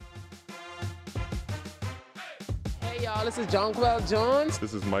Hey y'all, this is Jonquel Jones.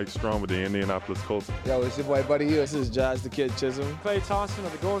 This is Mike Strong with the Indianapolis Colts. Yo, it's your boy Buddy Hughes. This is Josh the Kid Chisholm. Clay Thompson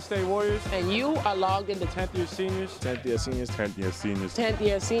of the Golden State Warriors. And you are logged into 10th year seniors. 10th year seniors. 10th year seniors. 10th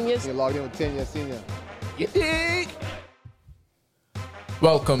year seniors. You're logged in with 10 year senior. You dig?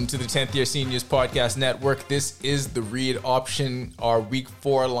 Welcome to the 10th Year Seniors Podcast Network. This is the read option. Our week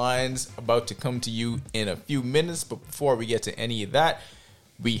 4 lines about to come to you in a few minutes. But before we get to any of that,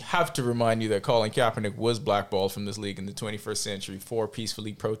 we have to remind you that Colin Kaepernick was blackballed from this league in the 21st century for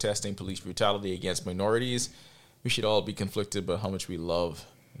peacefully protesting police brutality against minorities. We should all be conflicted about how much we love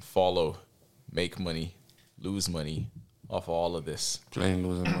and follow, make money, lose money off all of this. Plain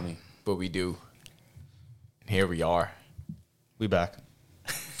losing money. But we do. And here we are. We back.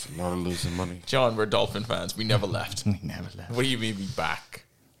 It's a lot of losing money. John, we're Dolphin fans. We never left. We never left. What do you mean we back?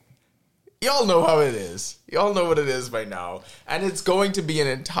 Y'all know how it is. Y'all know what it is by now. And it's going to be an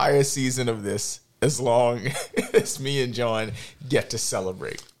entire season of this as long as me and John get to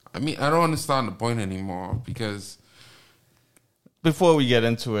celebrate. I mean, I don't understand the point anymore because... Before we get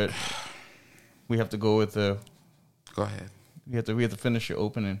into it, we have to go with the... Go ahead. We have to finish your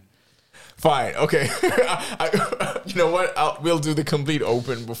opening. Fine, okay. You know what? We'll do the complete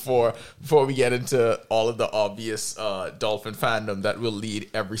open before we get into all of the obvious Dolphin fandom that will lead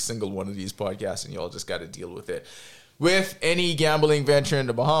every single one of these podcasts, and y'all just got to deal with it. With any gambling venture in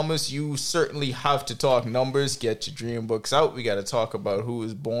the Bahamas, you certainly have to talk numbers. Get your dream books out. We got to talk about who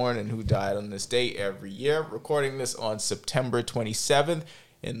was born and who died on this day every year. Recording this on September 27th.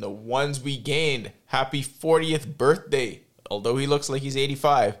 In the ones we gained, happy 40th birthday, although he looks like he's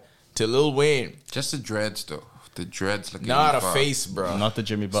 85, to Lil Wayne. Just the dreads, though. The dreads looking... Not a face, bro. Not the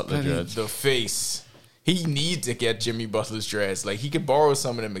Jimmy Butler dreads. The face. He needs to get Jimmy Butler's dreads. Like, he could borrow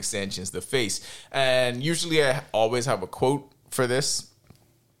some of them extensions. The face. And usually I always have a quote for this.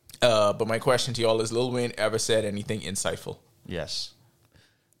 But my question to y'all is, Lil Wayne ever said anything insightful? Yes.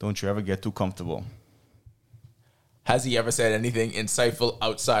 Don't you ever get too comfortable. Has he ever said anything insightful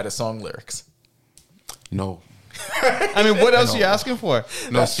outside of song lyrics? No. I mean, what else are you asking for?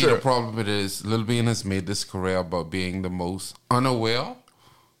 No, That's see, true. the problem it is, Lil Wayne has made this career about being the most unaware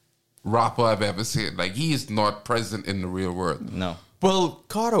rapper I've ever seen. Like, he is not present in the real world. No. Well,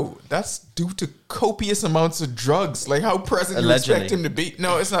 Kato, that's due to copious amounts of drugs. Like, how present Allegedly. you expect him to be?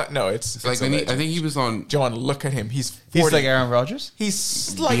 No, it's not. No, it's Like, when I think he was on... John, look at him. He's 40. He's like Aaron Rodgers? He's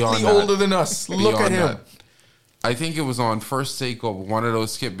slightly Beyond that. older than us. Look at Beyond him. that. I think it was on First Take of one of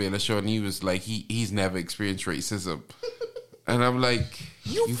those Skip Bayless show, and he was like, he's never experienced racism. And I'm like,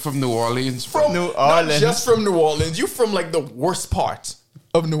 you from New Orleans? From New Not Orleans. just from New Orleans. You from like the worst part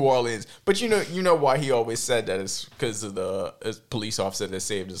of New Orleans. But you know why he always said that is because of the police officer that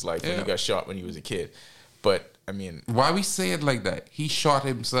saved his life when he got shot when he was a kid. But I mean, Why we say it like that? He shot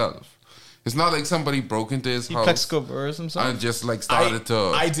himself. It's not like somebody broke into his He house Plexico Burris himself? and just like started to...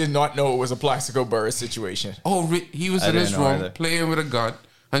 I did not know it was a Plaxico Burress situation. he was I in his didn't know room either. playing with a gun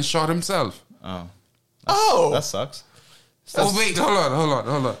and shot himself. That sucks. Oh, wait, hold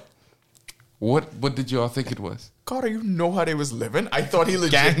on. What did y'all think it was? God, you know how they was living? I thought he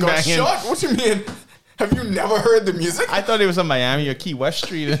legit Gang got banging. shot. What you mean? Have you never heard the music? I thought it was on Miami or Key West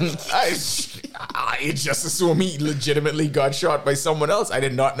Street. I just assume he legitimately got shot by someone else. I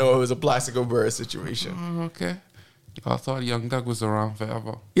did not know it was a Plaxico Burress situation. Okay. I thought Young Doug was around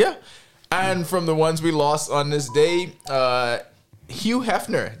forever. Yeah. And from the ones we lost on this day, Hugh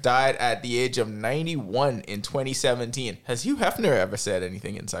Hefner died at the age of 91 in 2017. Has Hugh Hefner ever said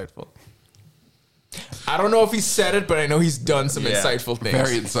anything insightful? I don't know if he said it, but I know he's done some insightful things.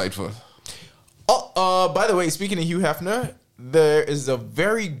 Very insightful. By the way, speaking of Hugh Hefner, there is a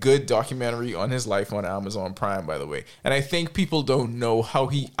very good documentary on his life on Amazon Prime, by the way. And I think people don't know how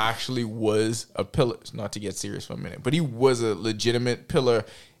he actually was a pillar, not to get serious for a minute, but he was a legitimate pillar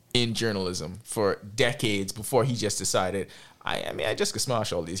in journalism for decades before he just decided, I just could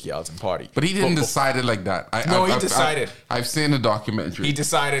smash all these gals and party. But he didn't decide it like that. He decided. I've seen the documentary. He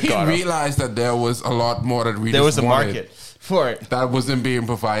decided. He realized that there was a lot more that readers There was a wanted market for it. that wasn't being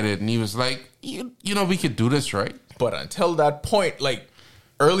provided. And he was like, you know, we could do this, right? But until that point, like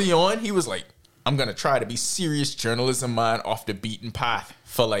early on, he was like, I'm going to try to be serious journalism man off the beaten path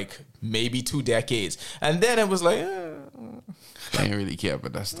for like maybe 2 decades. And then it was like, I didn't really care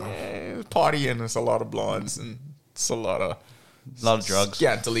about that stuff. partying. It's a lot of blondes and it's a lot of drugs.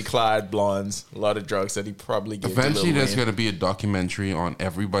 Scantily clad blondes. A lot of drugs that he probably gave Eventually, to Lil there's Wayne. going to be a documentary on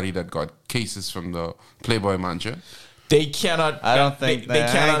everybody that got cases from the Playboy Mansion. They cannot. I don't think they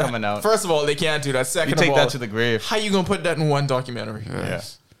that ain't coming out. First of all, they can't do that. Second You take of all, that to the grave. How you gonna put that in one documentary?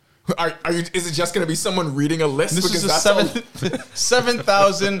 Yes. Is it just going to be someone reading a list? This because is a that's all-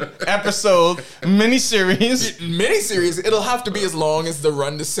 7,000 episode miniseries. miniseries. It'll have to be as long as the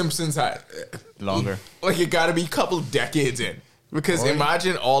run The Simpsons had. Longer. Like it got to be a couple decades in. Because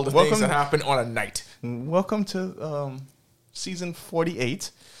imagine all the things that happen on a night. Welcome to season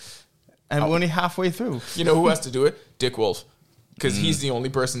 48. And we're only halfway through. You know who has to do it? Dick Wolf. Because he's the only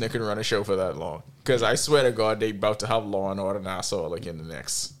person that can run a show for that long. Because I swear to God, they about to have Law and Order Nassau like in the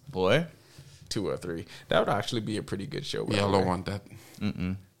next Boy. 2 or 3. That would actually be a pretty good show. by Y'all the don't way. want that.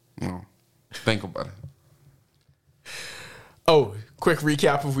 No. Think about it. Oh, quick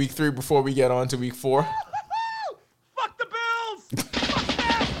recap of week 3 before we get on to week 4. Fuck the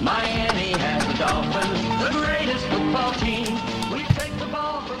Bills! Miami has the Dolphins, the greatest football team. We take the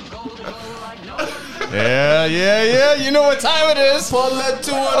ball from goal to goal like no one. Yeah. You know what time it is. Pull that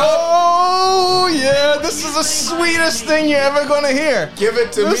to it up. Oh, yeah. This is the sweetest thing you're ever going to hear. Give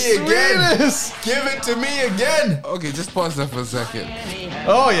it to The me again. sweetest. Give it to me again. Okay, just pause that for a second.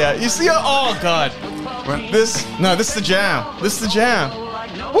 Oh, yeah. You see? Oh, God. What? This is the jam. This is the jam.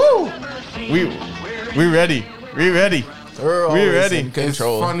 Woo. We ready. We ready. We're always ready. in It's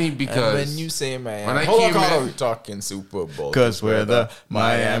control. funny And because when you say man, when I hold on, came Carlo, in- we're talking Super Bowl. Because we're the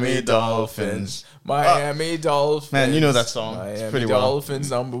Miami Dolphins. Miami Dolphins. Man, you know that song. It's Miami pretty well. Dolphins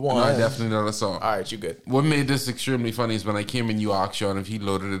number 1. no, I definitely know the song. All right, you good. What made this extremely funny is when I came in, you asked Sean if he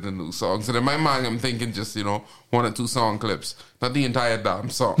loaded in the new songs. And in my mind, I'm thinking just, 1 or 2 song clips, not the entire damn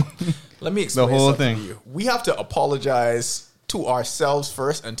song. Let me explain whole something thing. to you. We have to apologize to ourselves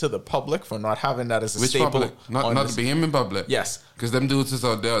first and to the public for not having that as a Which staple. public? Not on the this- Bahamian public. Yes. Because them dudes is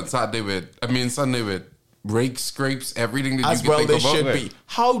out there on Sunday with rakes, scrapes, everything that As you can well think they about. should be.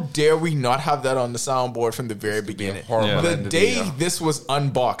 How dare we not have that on the soundboard from the very beginning? horrible The end of the day year. this was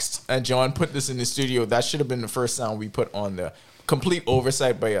unboxed and John put this in the studio, that should have been the first sound we put on there. Complete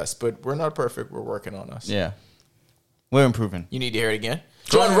oversight by us, but we're not perfect. We're working on us. Yeah. We're improving. You need to hear it again?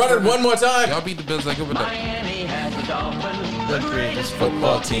 John, run it one more time. Y'all beat the Bills like over there. Miami has the Dolphins, the greatest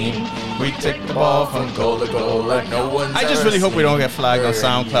Football team, we take the ball from goal to goal like no one's I just ever really hope we don't get flagged on Very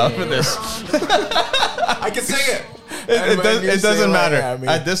SoundCloud for this. I can sing it. And when does- you it say doesn't matter. Miami,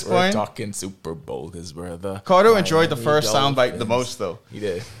 At this we're point- talking Super Bowl because we're the Carter enjoyed the Miami first soundbite the Dolphins. most, though. He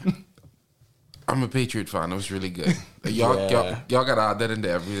did. I'm a Patriot fan. It was really good. Y'all got to add that into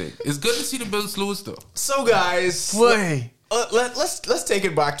everything. It's good to see the Bills lose, though. So guys, Boy. let's take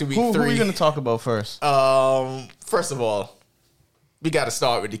it back to week Who 3. are we going to talk about first? First of all, we got to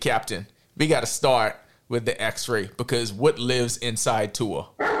start with the captain. We got to start with the X-ray because what lives inside Tua?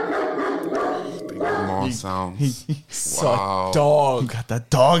 More sounds. Wow. Dog. Got that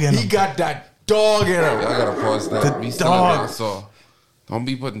dog in He him. got that dog in him. Y'all got to pause that. We still in dog. Nassau. Don't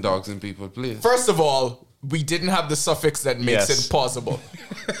be putting dogs in people, please. First of all, we didn't have the suffix that makes Yes. it possible.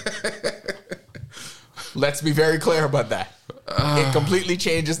 Let's be very clear about that. It completely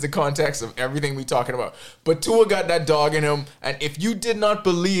changes the context of everything we're talking about. But Tua got that dog in him, and if you did not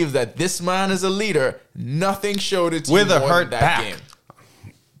believe that this man is a leader, nothing showed it to With you a more hurt than that back. game.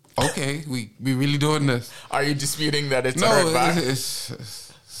 Okay, we really doing this. Are you disputing that it's a No, hurt back?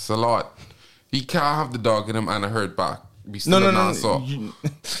 it's a lot. He can't have the dog in him and a hurt back. We still No. in Nassau.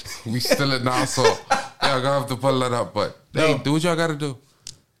 We still in Nassau. Yeah, I'm gonna have to pull that up, but hey, do what y'all gotta do.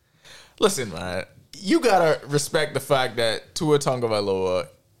 Listen, man, you gotta respect the fact that Tua Tagovailoa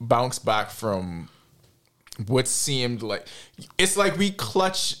bounced back from what seemed like it's like we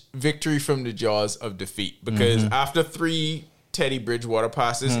clutch victory from the jaws of defeat because after 3 Teddy Bridgewater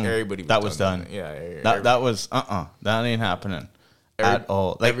passes, everybody That was done. Yeah, That was, that ain't happening at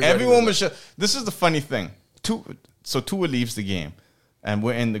all. Like, everybody everyone was was this is the funny thing. Tua leaves the game, and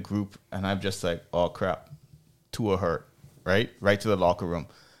we're in the group, and I'm just like, oh, crap. Tua hurt, right? Right to the locker room.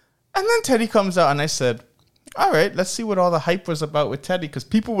 And then Teddy comes out, and I said, all right, let's see what all the hype was about with Teddy, because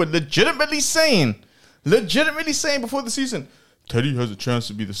people were legitimately saying before the season, Teddy has a chance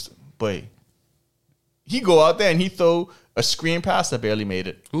to be the boy. He go out there, and he throw a screen pass that barely made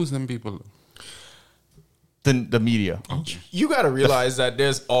it. Who's them people? The media. You got to realize that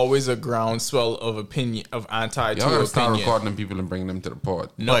there's always a groundswell of opinion of Y'all anti-Tua gotta start opinion. recording them people and bringing them to the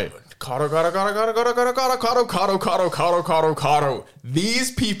pod. No, Wait. Cotto.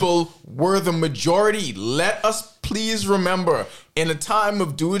 These people were the majority. Let us please remember, in a time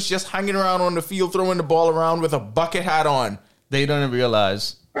of dudes just hanging around on the field, throwing the ball around with a bucket hat on, They don't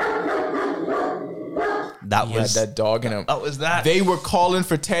realize that he had was that dog in him. that was that. They were calling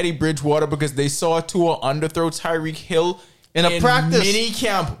for Teddy Bridgewater because they saw Tua underthrow Tyreek Hill In a practice. mini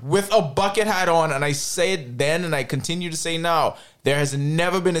camp with a bucket hat on. And I say it then and I continue to say now, there has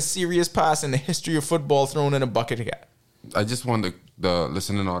never been a serious pass in the history of football thrown in a bucket hat. I just want the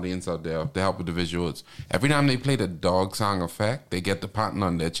listening audience out there to help with the visuals. Every time they play the dog song effect, they get the pattern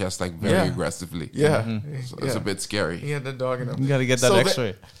on their chest like very aggressively. Yeah. So it's a bit scary. Yeah, the dog in them. You gotta get that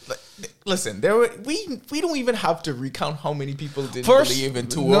X-ray. Listen, we don't even have to recount how many people didn't First, believe in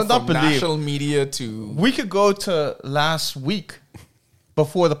Tua, no, not from believe. national media to We could go to last week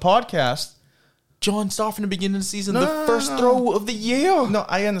before the podcast. John Starr from the beginning of the season, No, the no, no, first no. throw of the year. No,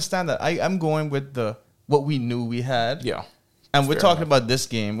 I understand that. I'm going with what we knew we had. Yeah. And we're Fair talking enough. about this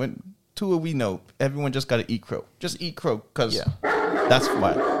game. When Tua, we know everyone just got to eat crow. Just eat crow, because Yeah. that's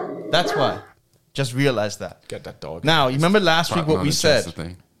why. That's why. Just realize that. Get that dog. Now, you remember last week Pattern what on we the chest said?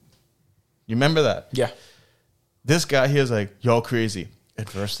 thing. You remember that? Yeah. This guy here is like, y'all crazy.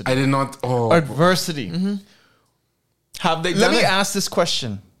 Adversity. I did not. Oh, Adversity. Have they Let done me it? ask this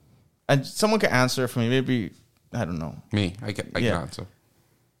question. And someone can answer it for me. Maybe, I don't know. me. I can Yeah. answer.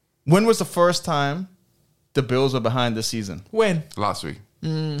 When was the first time the Bills were behind this season? When? Last week.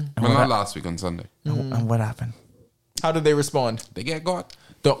 And Well, what not hap- last week on Sunday. And what happened? How did they respond? They get got.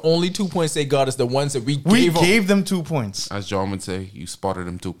 The only 2 points they got is the ones that we We gave them. gave them 2 points. As John would say, you spotted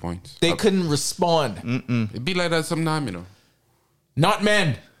them 2 points. They couldn't respond. It'd be like that sometime, you know. Not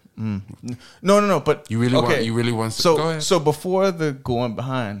men. No. But You really want- you really want- So go ahead. So before the going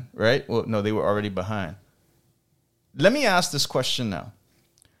behind, right? Well, no, they were already behind. Let me ask this question now: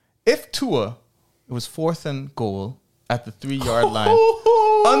 if Tua, it was 4th and goal at the 3-yard line,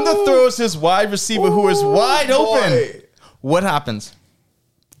 underthrows his wide receiver who is wide open, boy. what happens?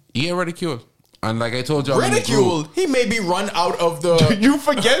 You get ridiculed. And like I told y'all in the group, Ridiculed. He may be run out of the. You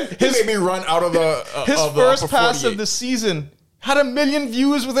forget He his may be run out of the. his of the first upper pass 48. of the season had 1 million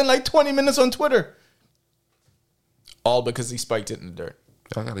views within like 20 minutes on Twitter. All because he spiked it in the dirt.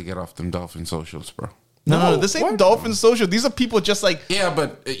 I gotta get off them Dolphin socials, bro. No, this ain't what? Dolphin social. These are people just like, Yeah,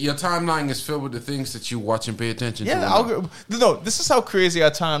 but your timeline is filled with the things that you watch and pay attention to. no, this is how crazy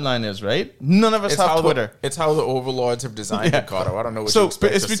our timeline is, right? None of us have how Twitter. it's how the overlords have designed Yeah. Ricardo. I don't know what you So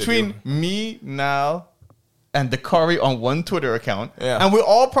expect it's us to between do. me now and the Curry on one Twitter account, Yeah. and we're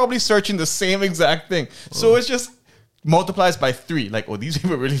all probably searching the same exact thing. So it's just multiplies by 3. Like, oh, these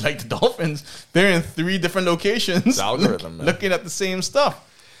people really like the Dolphins. They're in 3 different locations, The algorithm, man. looking at the same stuff.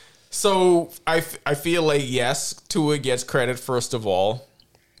 So I feel like, yes, Tua gets credit first of all,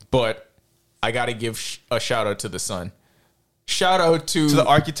 but I got to give a shout out to the sun. Shout out to To the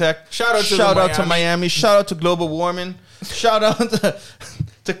architect. Shout out to shout the out to Miami. Miami. Shout out to global warming. Shout out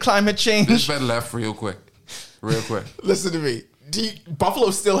to climate Just change. bet left real quick. Real quick. Listen to me.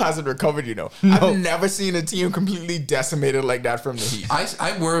 Buffalo still hasn't recovered, you know. I've never seen a team completely decimated like that from the Heat.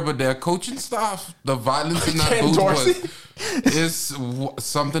 I worry about their coaching staff. The violence in that Ken booth Dorsey. is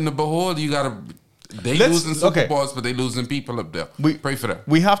something to behold. You gotta. They Let's- losing Super okay. Bowls, but they losing people up there. Pray for them.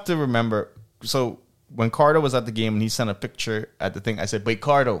 We have to remember. So when Cardo was at the game and he sent a picture at the thing, I said, "Wait,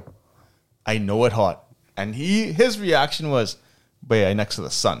 Cardo, I know it hot." And his reaction was, "Wait, I next to the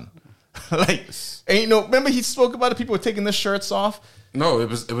sun." Like, ain't no. Remember he spoke about it. People were taking their shirts off. No, it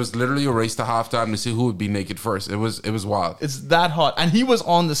was literally a race to halftime to see who would be naked first. It was wild. It's that hot, and he was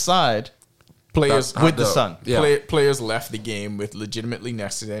on the side Players with the sun. Yeah. Players left the game with legitimately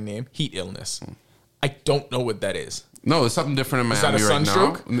next to their name heat illness. I don't know what that is. No, it's something different in Is that Miami a right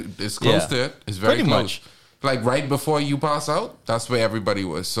sunstroke? now. It's close Yeah. to it. It's very Pretty close. much. Like right before you pass out, that's where everybody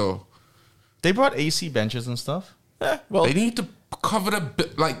was. So They brought AC benches and stuff. Well, they need to cover the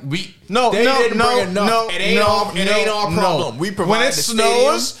like we. No, They no, didn't no, bring enough. no. It ain't no, our- it ain't our no. problem. We provide when it the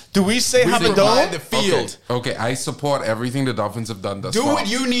snows. stadium. Do we say We have a provide dome? the field. Okay, I support everything the Dolphins have done thus Do far. what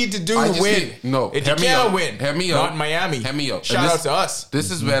you need to do I to just win. need- no, If hear you me can't out. win, Hear me not out. Miami. Hear me out. Shout And out this- to us. This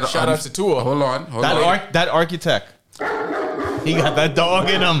is where the Shout out to Tua. Hold on. That architect. He got that dog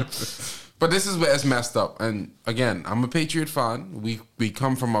in him. But this is where it's messed up. And again, I'm a Patriot fan. We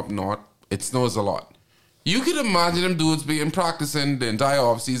come from up north. It snows a lot. You could imagine them dudes being practicing the entire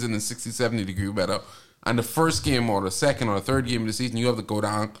offseason in 60, 70 degree weather. And the first game or the second or the third game of the season, you have to go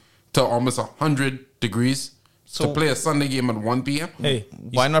down to almost 100 degrees to play a Sunday game at 1 p.m. Hey,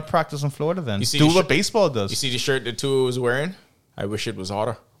 Why not practice in Florida then? You see Do the what sh- baseball does. you see the shirt that Tua was wearing? I wish it was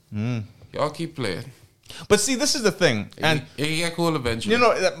hotter. Y'all keep playing. But see, this is the thing, and It can get cool eventually. you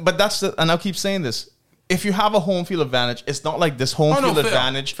know, but that's the, and I'll keep saying this. If you have a home field advantage, it's not like this home Oh, no, field fair,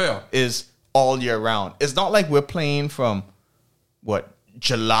 advantage fair. is all year round. It's not like we're playing from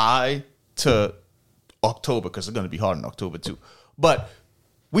July to October, because it's going to be hard in October too. But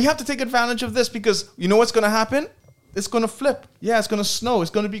we have to take advantage of this, because you know what's going to happen? It's going to flip. Yeah, it's going to snow.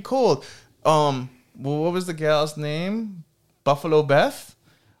 It's going to be cold. Well, what was the gal's name? Buffalo Beth?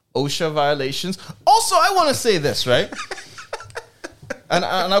 OSHA violations. Also, I want to say this, right? and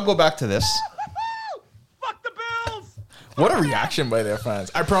I'll go back to this. Fuck the Bills! What a reaction by their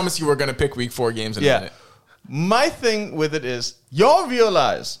fans. I promise you we're going to pick week 4 games in a minute. My thing with it is, y'all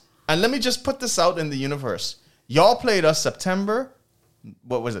realize, and let me just put this out in the universe. Y'all played us September,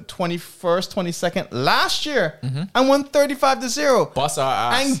 what was it, 21st, 22nd last year, and won 35-0. Bust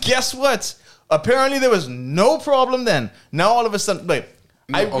our ass. And guess what? Apparently there was no problem then. Now all of a sudden, wait.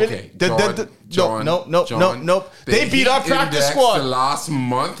 John, No. They beat our practice The squad. last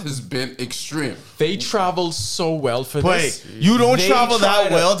month has been extreme. They traveled so well for Wait, this. you don't They travel that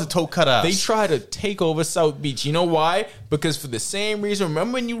tried well to Tokadas. They try to take over South Beach. You know why? Because for the same reason.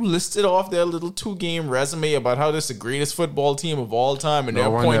 Remember when you listed off their little 2-game resume about how this is the greatest football team of all time and No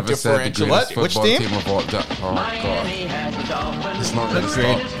their one point ever said the differential? greatest What? Which football team? team of all time. Oh, God. Miami has the Dolphins. It's not going to the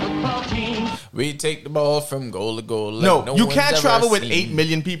stop. greatest football team. We take the ball from goal to goal. Like No, you one's can't ever travel with seen. 8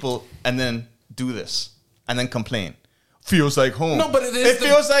 million people and then do this and then complain. Feels like home. No, but it is the-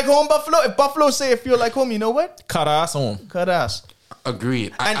 feels like home, Buffalo. If Buffalo say it feel like home, you know what? Cut ass home. Cut ass.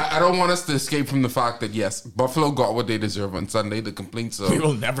 Agreed. I don't want us to escape from the fact that, yes, Buffalo got what they deserve on Sunday. The complaints are We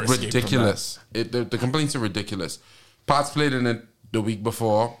will never escape from ridiculous. The complaints are ridiculous. Pats played in it the week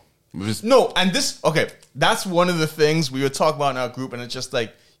before. It was- No, and this, okay, that's one of the things we were talking about in our group, and it's just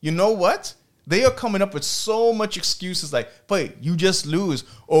like, you know what? They are coming up with so much excuses like, but you just lose.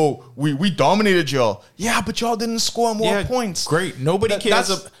 Oh, we dominated y'all. Yeah, but y'all didn't score more points. Great. Nobody cares.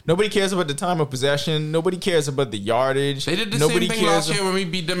 That's- Nobody cares about the time of possession. Nobody cares about the yardage. They did the Nobody same thing cares last year when we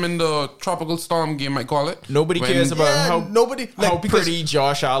beat them in the tropical storm game, I call it. Nobody When- cares about Yeah, how nobody- how like, because- pretty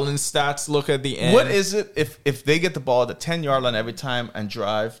Josh Allen's stats look at the end. What is it if they get the ball at the 10-yard line every time and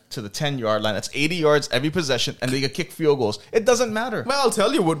drive to the 10-yard line? That's 80 yards every possession, and they get kick field goals. It doesn't matter. Well, I'll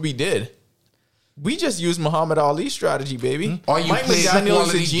tell you what we did. We just used Muhammad Ali's strategy, baby. Or you Mike played McDaniel is a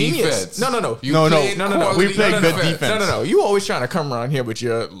quality genius. defense. No. You No, played no, quality we played good defense. defense. No. You always trying to come around here with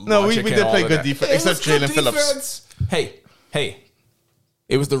your No, we logic did and all play of good that. defense, It except was good Jalen Phillips. defense. Hey.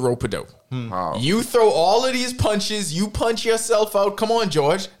 It was the rope-a-dope. Wow. You throw all of these punches, you punch yourself out. Come on,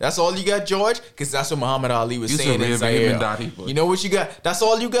 George. That's all you got, George? Because that's what Muhammad Ali was You saying said in Ray Zaire. Daddy, but- You know what you got? That's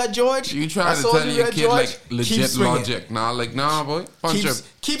all you got, George? You trying That's to all tell your got, kid George? like Keep legit swinging. logic. Nah, boy. Punch him.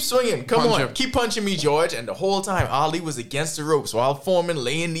 Keep swinging. Come Punch on. him. Keep punching me, George. And the whole time, Ali was against the ropes while Foreman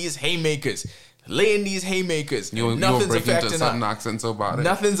laying these haymakers. You were Nothing's breaking into affecting Southern Ali. accent so bad.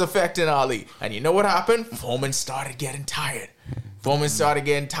 Nothing's affecting Ali. And you know what happened? Foreman started getting tired. He was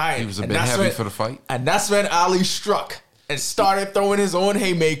a And bit that's heavy when- for the fight. And that's when Ali struck and started throwing his own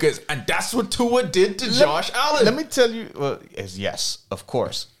haymakers. And that's what Tua did to Josh Allen. Let me tell you, well, yes, of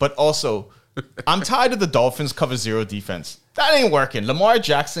course. But also, I'm tired of the Dolphins cover 0 defense. That ain't working. Lamar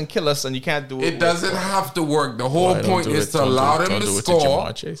Jackson kill us, and you can't do it. It doesn't have to work. The whole point is to allow them to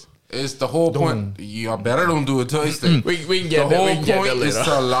score. It's the whole point. You better don't do it to us. We can get The that. We whole can get that point is later.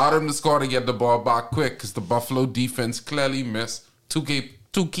 to allow them to score to get the ball back quick because the Buffalo defense clearly missed two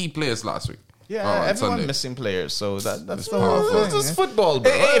key players last week. Yeah, on everyone Sunday. missing players, so that's the powerful. whole thing. This is yeah. football,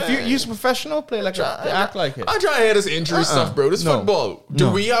 bro. Hey, if you use professional, play like act like it. I'm trying to hear this injury stuff, bro. This No. football. Do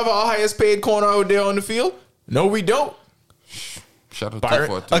No. we have our highest paid corner out there on the field? No, we don't. Shout out Byron, to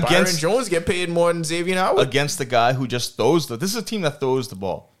 40. Byron Against- Jones get paid more than Xavier Howard. Against the guy who just throws the. This is a team that throws the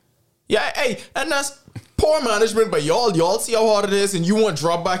ball. Yeah, hey, and that's poor management by y'all. Y'all see how hard it is, and you want to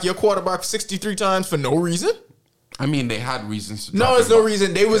drop back your quarterback 63 times for no reason? I mean, they had reasons to No, drop there's him no off.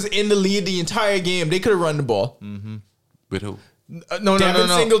 reason. They was in the lead the entire game. They could have run the ball. With who? No, Devin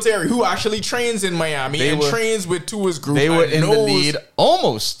Singletary, who actually trains in Miami They and were- trains with Tua's group. They were and in the knows- lead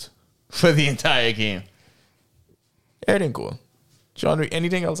almost for the entire game. Everything cool. John,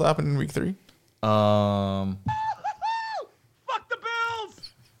 anything else happened in week 3? Um, Fuck the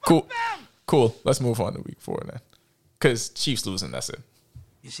Bills! Cool. them! Cool. Let's move on to week 4 then. Because Chiefs losing, that's it.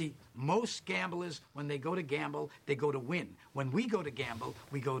 You see, most gamblers, when they go to gamble, they go to win. When we go to gamble,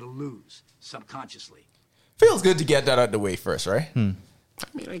 we go to lose, subconsciously. Feels good to get that out the way first, right? I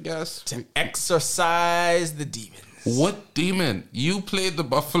mean, I guess. To exercise the demons. What demon? You played the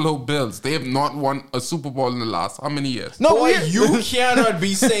Buffalo Bills. They have not won a Super Bowl in the last how many years? no, Boy, we- you cannot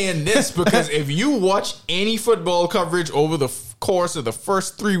be saying this because if you watch any football coverage over the course of the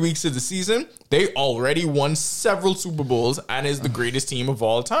first 3 weeks of the season, they already won several Super Bowls and is the greatest team of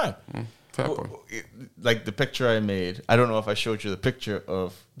all time. Fair point. like the picture I made. I don't know if I showed you the picture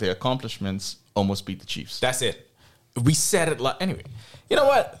of their accomplishments. Almost beat the Chiefs. That's it. We said it. Anyway, you know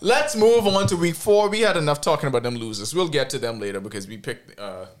what? Let's move on to week 4. We had enough talking about them losers. We'll get to them later because we picked.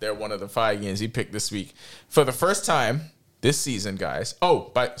 They're one of the 5 games we picked this week for the first time this season, guys.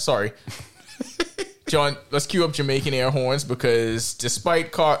 Sorry, John. Let's cue up Jamaican air horns because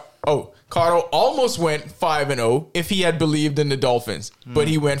despite Cardo almost went 5-0 if he had believed in the Dolphins, but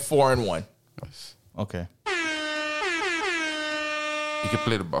he went 4-1. Okay. You could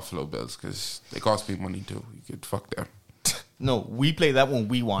play the Buffalo Bills because they cost me money too. You could fuck them. No, we play that when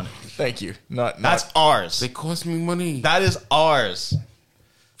we want it. Thank you. Not That's ours. They cost me money. That is ours.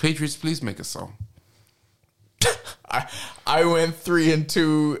 Patriots, please make a song. I went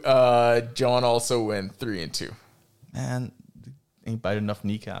 3-2. John also went 3-2. Man, ain't bite enough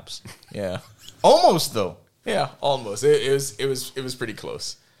kneecaps. Yeah. Almost though. Yeah, almost. It was pretty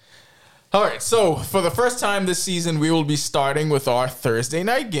close. All right, so for the first time this season, we will be starting with our Thursday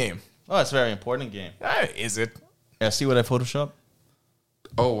night game. Oh, it's a very important game. Is it? Yeah, see what I photoshopped?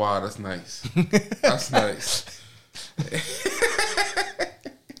 Oh wow, that's nice. That's nice.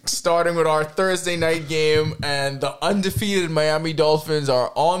 Starting with our Thursday night game, and the undefeated Miami Dolphins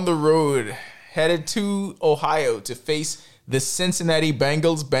are on the road, headed to Ohio to face the Cincinnati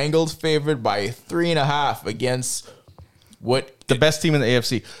Bengals. Bengals favored by 3.5 against what The best team in the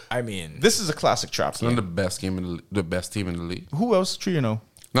AFC. I mean. This is a classic trap It's not game. the best game in the best team in the league. Who else? 3-0.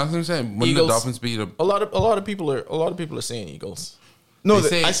 That's what I'm saying. When Eagles. the Dolphins beat them, A lot of people are saying Eagles. No, they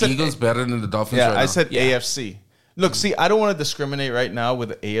say I said Eagles better than the Dolphins. Yeah, right I now. said Yeah. AFC. Look, see, I don't want to discriminate right now with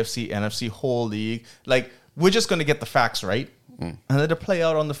the AFC, NFC, whole league. Like, we're just going to get the facts right and let it play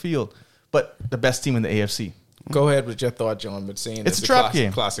out on the field. But the best team in the AFC. Go ahead with your thought, John, but saying It's a trap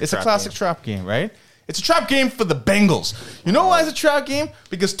game. It's a classic trap game, right? It's a trap game for the Bengals. You know why it's a trap game?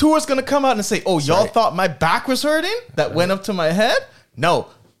 Because Tua's going to come out and say, oh, y'all right. thought my back was hurting? That went up to my head? No.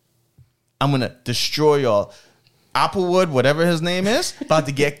 I'm going to destroy y'all. Applewood, whatever his name is, about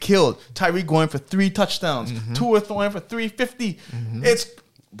to get killed. Tyreek going for 3 touchdowns. Tua throwing for 350. It's,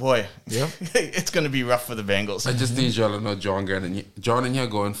 boy, it's going to be rough for the Bengals. I just need y'all to know John and here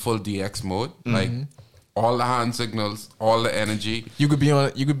going full DX mode. Like all the hand signals, all the energy. You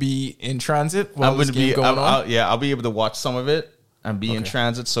could be in transit while I'm this going to game be, going on. I'll be able to watch some of it and be in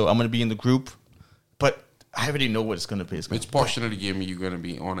transit. So I'm going to be in the group. But I already know what it's going to be. Which portion of the game are you going to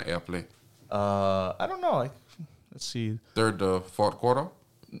be on an airplane? I don't know. Like, let's see. Third to fourth quarter?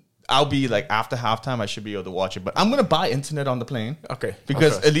 I'll be like after halftime. I should be able to watch it, but I'm gonna buy internet on the plane. Okay.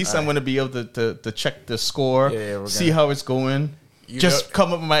 because Okay. at least I'm gonna be able to check the score, we're see gonna- how it's going, You just know-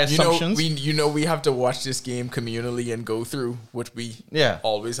 come up with my assumptions. We have to watch this game communally and go through, which we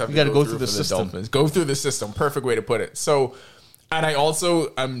always have You to gotta go through through the for system. Dolphins. Go through the system. Perfect way to put it. So, and I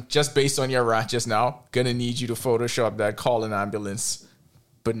also, just based on your rant just now, gonna need you to Photoshop that call an ambulance,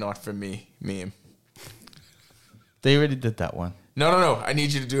 but not for me meme. They already did that one. No. I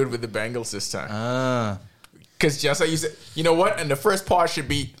need you to do it with the Bengals this time. Ah, Because just like you said, you know what? And the first part should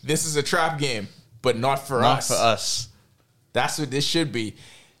be, this is a trap game, but not for not us. for us. That's what this should be.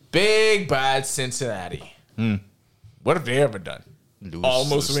 Big bad Cincinnati. What have they ever done?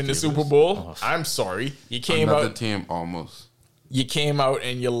 Almost to win the Steelers. Super Bowl. I'm sorry. You came Another out. team almost. You came out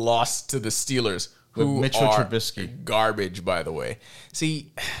and you lost to the Steelers, With who Mitchell are Trubisky. garbage, by the way.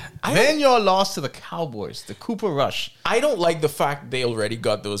 See, Then y'all lost to the Cowboys, the Cooper Rush. I don't like the fact they already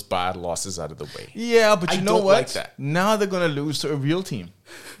got those bad losses out of the way. Yeah, but I you know don't what? like that. Now they're gonna lose to a real team.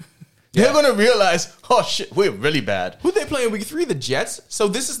 They're gonna realize, oh shit, we're really bad. Who they playing week 3? The Jets. So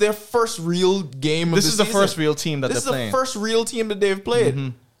this is their first real game. This of is the the season. first real team that This they're is the playing. first real team that they've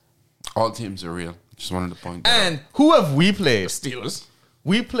played. All teams are real. Just wanted to point that out. And Who have we played? Steelers.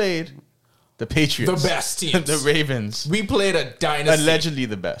 We played the Patriots, The best teams. the Ravens, We played a dynasty. allegedly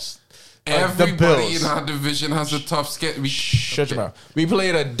the best. the Everybody Bills. in our division has a tough schedule. Shut your mouth. We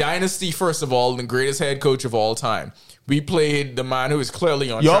played a dynasty, first of all, the greatest head coach of all time. We played the man who is clearly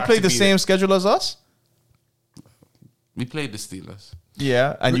on Y'all track played to the be same schedule as us? We played the Steelers.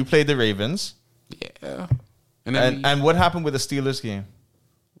 Yeah, and you played the Ravens. Yeah. And then And what happened with the Steelers game?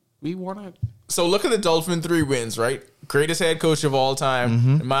 we won it. So look at the Dolphin 3 wins, right? Greatest head coach of all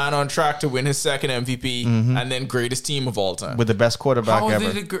time, the man on track to win his second MVP, and then greatest team of all time. With the best quarterback How ever.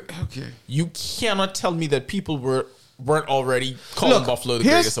 did it go? Okay. You cannot tell me that people weren't already calling Buffalo the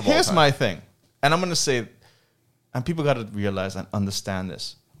greatest of all here's time. my thing. And I'm going to say, and people got to realize and understand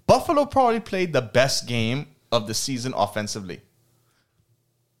this. Buffalo probably played the best game of the season offensively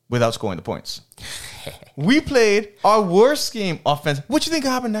without scoring the points. We played our worst game offense. What you think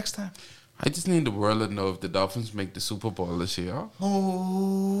will happen next time? I just need the world to know if the Dolphins make the Super Bowl this year.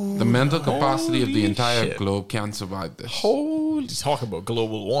 The mental capacity of the entire shit. globe can't survive this. Holy, talk about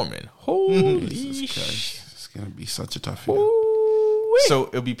global warming. Holy Jesus shit. Christ. It's going to be such a tough year. So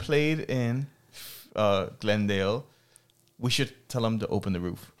it'll be played in Glendale. We should tell them to open the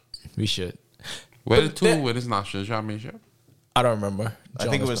roof. We should. Where But the two that- win his national championship? I don't remember. I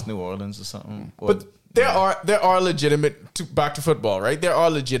think it John was is- New Orleans or something. But there are legitimate back to football, right? There are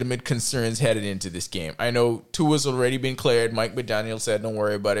legitimate concerns headed into this game. I know Tua's already been cleared. Mike McDaniel said, "Don't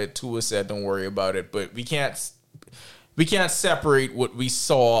worry about it." Tua said, "Don't worry about it." But we can't we can't separate what we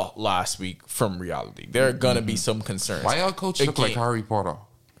saw last week from reality. There are gonna be some concerns. Why our coach look like Harry Potter?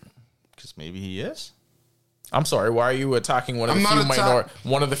 Because maybe he is. I'm sorry. Why are you attacking one of I'm the not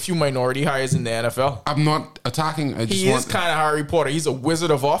one of the few minority hires in the NFL? I'm not attacking. I just He want. is kind of Harry Potter. He's a wizard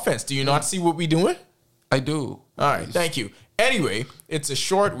of offense. Do you not see what we doing? I do. All right, thank you. Anyway, it's a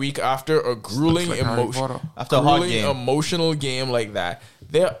short week after a grueling Looks like Harry emotion, Potter. After a hot grueling game. emotional game like that.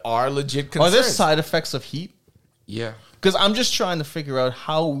 There are legit Are concerns. there side effects of heat? Yeah. Because I'm just trying to figure out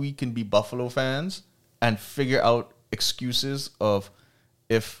how we can be Buffalo fans and figure out excuses of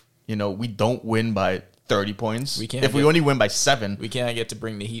if, we don't win by 30 points. We can't if we get- only win by 7. We can't get to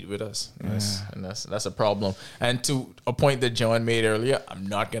bring the heat with us. And that's a problem. And to a point that John made earlier, I'm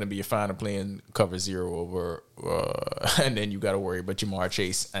not going to be a fan of playing cover 0 over, and then you got to worry about Jamar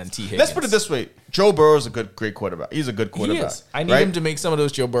Chase and T. Higgins. Let's put it this way. Joe Burrow is a great quarterback. He's a good He quarterback. is. I need right? him to make some of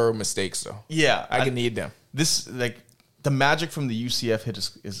those Joe Burrow mistakes, though. Yeah. I can need them. This, the magic from the UCF hit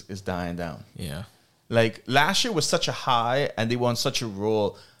is dying down. Yeah. Like, last year was such a high and they were on such a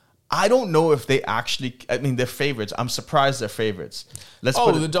roll. I don't know if they actually, they're favorites. I'm surprised they're favorites. Let's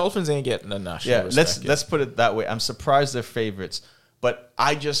put the it, Dolphins ain't getting a national yeah, respect let's put it that way. I'm surprised they're favorites, but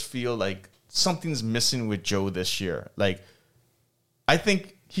I just feel like something's missing with Joe this year. Like, I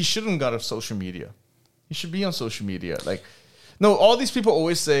think he shouldn't got off social media. He should be on social media. Like, no, all these people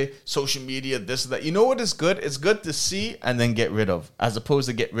always say social media, this, that. You know what is good? It's good to see and then get rid of, as opposed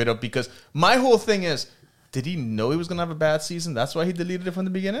to get rid of. Because my whole thing is, did he know he was gonna have a bad season? That's why he deleted it from the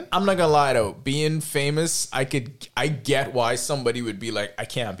beginning. I'm not gonna lie though, being famous, I get why somebody would be like, I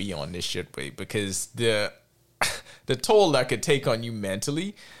can't be on this shit, babe, because the toll that could take on you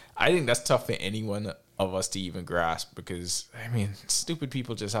mentally, I think that's tough for anyone of us to even grasp. Because stupid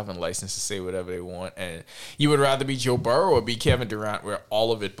people just having license to say whatever they want, and you would rather be Joe Burrow or be Kevin Durant, where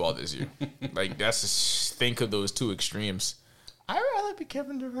all of it bothers you. Like, that's just, think of those two extremes. I'd rather be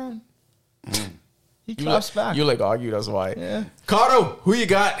Kevin Durant. He You claps back. You argue, that's why. Yeah. Cardo, who you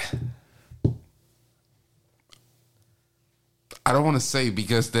got? I don't want to say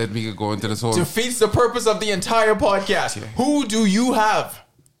because then we could go into this whole. Defeats the purpose of the entire podcast. Who do you have?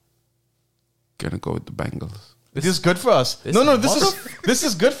 Gonna go with the Bengals. This is good for us. This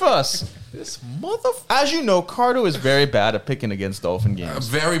is good for us. This motherfucker. As you know, Cardo is very bad at picking against Dolphin games.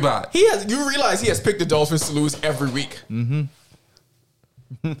 Very bad. You realize he has picked the Dolphins to lose every week.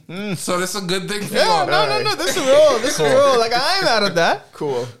 So that's a good thing for Yeah, you. no. This is real. This is real. Like, I ain't mad at that.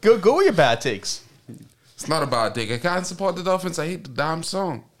 Cool. Go with your bad takes. It's not a bad thing. I can't support the Dolphins. I hate the damn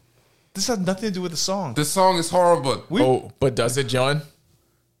song. This has nothing to do with the song. The song is horrible. But does it, John?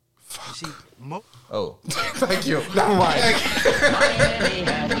 See, Oh, Thank you. Never mind. Miami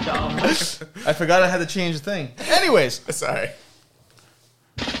has the Dolphins. I forgot I had to change the thing. Anyways, Sorry.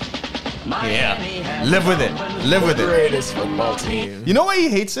 Miami has live with it. Live with it. Greatest football team. You know why he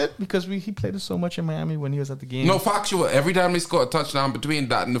hates it? Because he played it so much in Miami when he was at the game. No, factual. Every time they score a touchdown between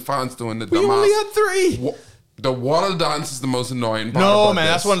that and the fans doing the We dumbass. only had 3. The waddle dance is the most annoying part. No, about man,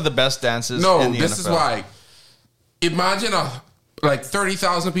 this. that's one of the best dances. No, in the this NFL. is why. Imagine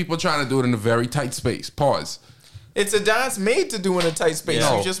 30,000 people trying to do it in a very tight space. Pause. It's a dance made to do in a tight space.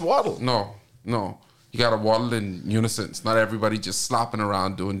 No. You just waddle. No. You gotta waddle in unison. It's not everybody just slapping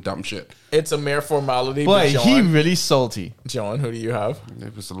around doing dumb shit. It's a mere formality. Boy, but he John, really salty. John, who do you have?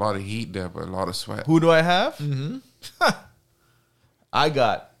 There was a lot of heat there, but a lot of sweat. Who do I have? Mm-hmm. I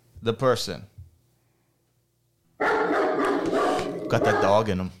got the person. Got that dog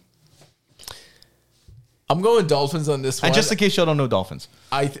in him. I'm going Dolphins on this one. And just in case y'all don't know Dolphins.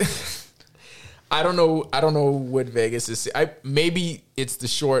 I don't know. I don't know what Vegas is. Maybe it's the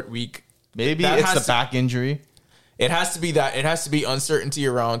short week. Maybe That it's has the to- back injury. It has to be that. It has to be uncertainty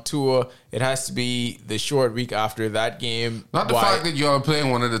around Tua. It has to be the short week after that game. Not the Why- fact that y'all are playing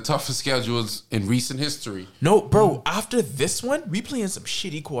one of the toughest schedules in recent history. No, bro. After this one, we playing some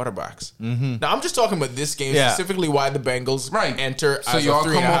shitty quarterbacks. Mm-hmm. Now I'm just talking about this game Yeah. specifically. Why the Bengals enter So as y'all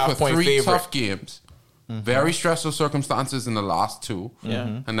a come off 3.5 with point 3 favorite. tough games. Very stressful circumstances in the last 2.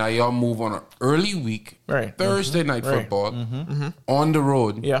 Yeah. And now y'all move on an early week, Right. Thursday night Right. football, on the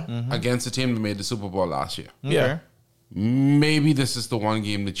road Yeah. against a team that made the Super Bowl last year. Yeah. Maybe this is the one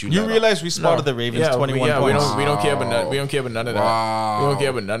game that you You let up. realize we spotted the Ravens 21 we points. don't care about none. We don't care about none of that. Wow. We don't care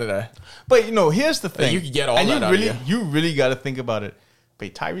about none of that. But here's the thing. you could get all and that out of you really got to think about it.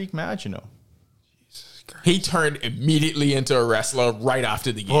 But Tyreek Match, He turned immediately into a wrestler right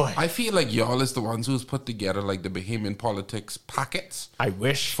after the game. Boy. I feel like y'all is the ones who's put together like the Bahamian politics packets I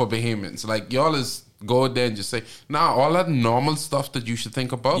wish. for Bahamians. Like y'all is go there and just say, nah, all that normal stuff that you should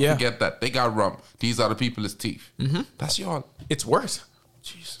think about, Yeah. forget that. They got rum. These are the people as teeth. That's y'all. It's worse.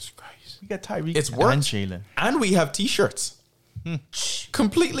 Jesus Christ. We got Tyreek It's and worked. Jalen. And we have T-shirts.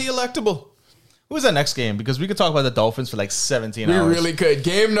 Completely electable. Who's that next game? Because we could talk about the Dolphins for like 17 We hours. really could.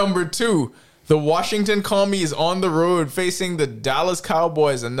 Game number 2. The Washington Commies on the road facing the Dallas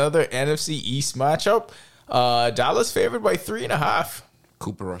Cowboys. Another NFC East matchup. Dallas favored by 3.5.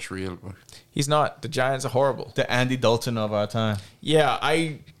 Cooper Rush real, bro. He's not. The Giants are horrible. The Andy Dalton of our time. Yeah,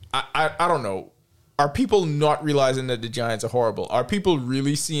 I don't know. Are people not realizing that the Giants are horrible? Are people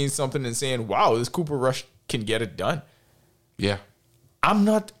really seeing something and saying, "Wow, this Cooper Rush can get it done"? Yeah. I'm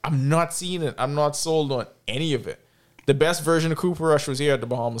not seeing it. I'm not sold on any of it. The best version of Cooper Rush was here at the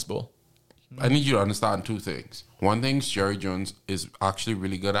Bahamas Bowl. I need you to understand two things. One thing Jerry Jones is actually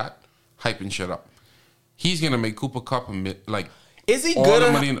really good at, hyping shit up. He's going to make Cooper Kupp Is he all good the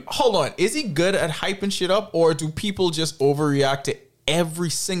at, money in- hold on, is he good at hyping shit up, or do people just overreact to every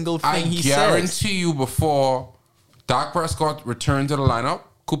single thing I he guarantee says? you before Dak Prescott returned to the lineup,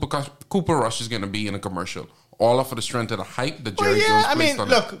 Cooper Rush is going to be in a commercial. All off of the strength of the hype that Jerry Well, Jones yeah, I mean, placed on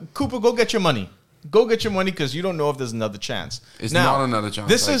look, it. Cooper, go get your money. Go get your money because you don't know if there's another chance. It's not another chance,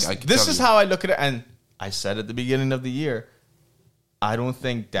 This I is can this tell is you. how I look at it, and I said at the beginning of the year, I don't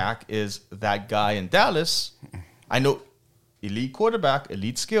think Dak is that guy in Dallas. I know elite quarterback,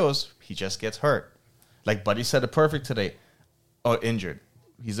 elite skills. He just gets hurt. Like Buddy said it perfect today. Or injured.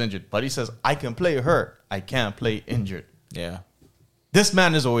 He's injured. Buddy says, I can play hurt. I can't play injured. Yeah. This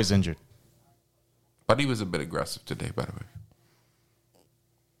man is always injured. But he was a bit aggressive today, by the way.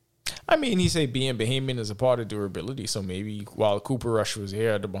 I mean, he said being Bahamian is a part of durability, so maybe while Cooper Rush was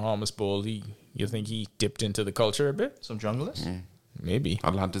here at the Bahamas Bowl, you think he dipped into the culture a bit? Some junglers? Maybe.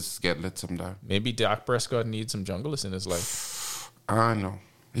 Atlantis get lit sometime. Maybe Dak Prescott needs some junglers in his life. I know.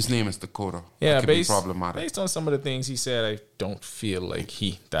 His name is Dakota. Yeah, That could be based problematic. on some of the things he said, I don't feel like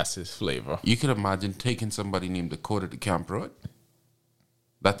that's his flavor. You could imagine taking somebody named Dakota to Camp Road.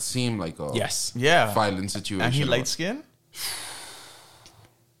 That seemed like a Yes. Yeah. violent situation. And he light skin?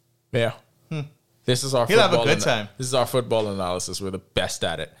 Yeah. This is our He'll have a football good time. This is our football analysis. We're the best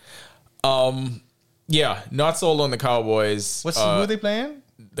at it. Yeah, not sold on the Cowboys. Who are they playing?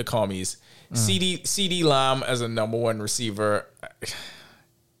 The Commies. CD Lamb as a number one receiver.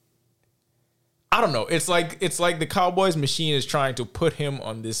 I don't know. It's like the Cowboys machine is trying to put him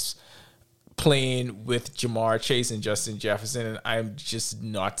on this plane with Jamar Chase and Justin Jefferson, and I'm just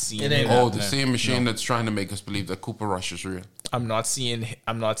not seeing it. Oh, the same machine that's trying to make us believe that Cooper Rush is real. I'm not seeing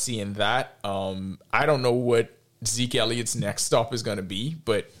that. I don't know what Zeke Elliott's next stop is going to be,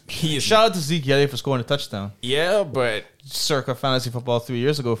 but he is. Shout out to Zeke Elliott for scoring a touchdown. Yeah, but Circa fantasy football 3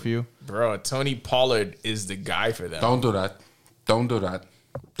 years ago for you. bro, Tony Pollard is the guy for them. Don't do that. Don't do that.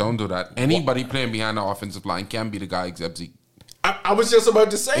 Don't do that. Anybody playing behind the offensive line can be the guy except Zeke. I was just about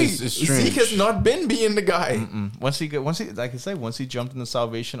to say It's strange. Zeke has not been being the guy. Once he like I said, once he jumped in the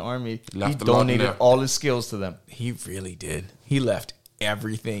Salvation Army, he Left a lot in donated there. all his skills to them. He really did. He left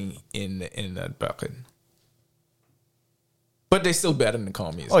everything in that bucket. But they still better than the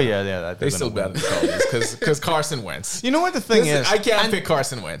Commies. Oh yeah. They still better than the Commies because Carson Wentz. You know what the thing is? I can't And pick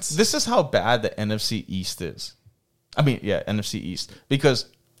Carson Wentz. This is how bad the NFC East is. I mean, yeah, NFC East because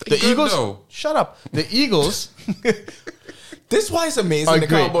the good, Eagles. though. Shut up. The Eagles. This is why it's amazing the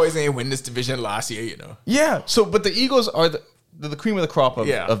Agree. Cowboys ain't win this division last year, you know. Yeah. So, but the Eagles are the cream of the crop of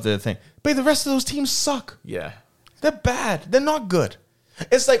Yeah. the thing. But the rest of those teams suck. Yeah. They're bad. They're not good.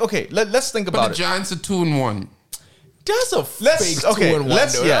 It's like okay, let's think But about the it. Giants are 2-1. That's a Let's- fake okay, 2-1.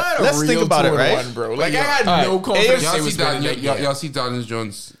 let's- though. yeah, Not a let's real think about it, 2-1, right? bro. Like I had All right. no confidence Y'all they see, was winning that game. y'all see Daniel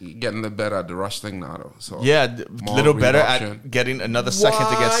Jones getting the better at the rush thing now, though. So Yeah, more little better reduction. at getting another second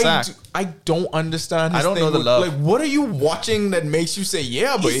to get Why sacked. I don't understand. This I don't thing know the with- love. Like, what are you watching that makes you say,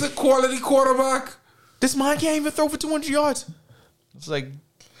 "Yeah, but He's a quality quarterback. this man can't even throw for 200 yards"? It's like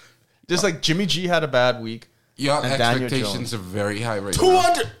just like Jimmy G had a bad week. Your And Daniel expectations Jones. are very high right now.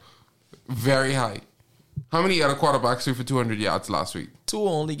 200. Very high. How many other quarterbacks threw for 200 yards last week? Tua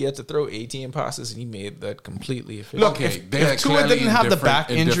only get to throw 18 passes, and he made that completely efficient. Look, Okay, if they're Tua clearly didn't have the indifferent- back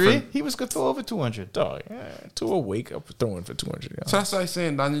injury, indifferent. he was going to throw over 200. dog, Tua wake up throwing for 200 yards. So that's why I'm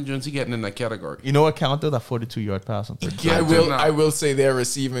saying Daniel Jones is getting in that category. You know what counted? That 42-yard pass on third. Yeah, I did not. I will say their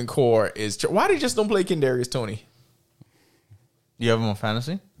receiving core is. Why they just don't play Kadarius Toney? You have him on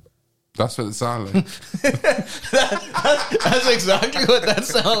fantasy? That's what it sounds like. That's exactly what that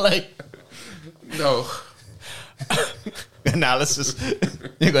sounds like. No. Analysis.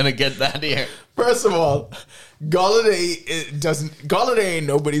 You're going to get that here. First of all, Galladay ain't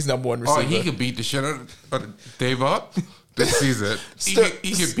nobody's number one Oh, receiver. he could beat the shit out of Dave up. this season.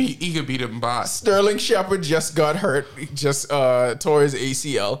 He could beat him bad. Sterling Shepard just got hurt. He just tore his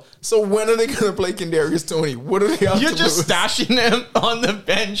ACL. So when are they going to play Kadarius Toney? What are they have You're to just lose? stashing him on the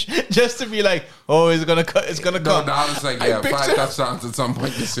bench just to be like, oh, it's gonna cut. It's gonna No, come. Dallas like, I yeah, picked 5 him. touchdowns at some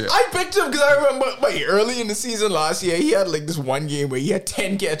point this year. I picked him because I remember early in the season last year, he had like this one game where he had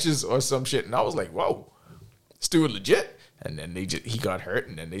 10 catches or some shit. And I was like, whoa, Stewart legit. And then he got hurt,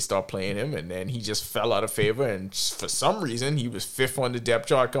 and then they stopped playing him, and then he just fell out of favor. And for some reason, he was 5th on the depth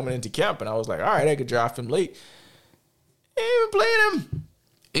chart coming into camp. And I was like, all right, I could draft him late. Ain't even playing him.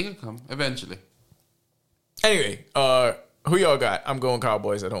 He can come eventually. Anyway, who y'all got? I'm going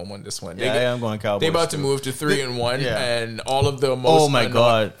Cowboys at home on this one. Yeah, I'm going Cowboys. They about to too. move to 3-1, Yeah. and all of the most Oh my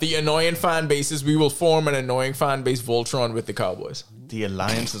God. the annoying fan bases. We will form an annoying fan base Voltron with the Cowboys. The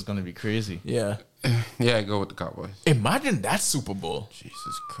alliance is gonna be crazy. Yeah, Yeah, I go with the Cowboys. imagine that Super Bowl.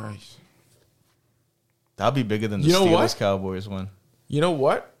 Jesus Christ. That'll be bigger than the You know Steelers what? Cowboys one. You know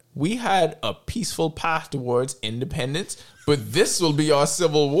what? We had a peaceful path towards independence, but this will be our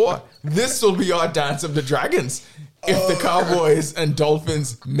civil war. This will be our dance of the dragons. If the Cowboys and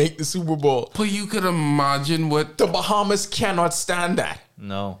Dolphins make the Super Bowl, But you could imagine what the Bahamas cannot stand that.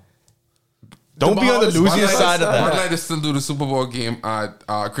 No. Don't be on the Bahamas- losing Bud Light side of is- that. Bud Light is still do the Super Bowl game at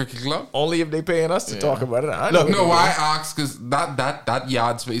Cricket Club. Only if they paying us to talk about it. I Look, know No, they why ask? Because that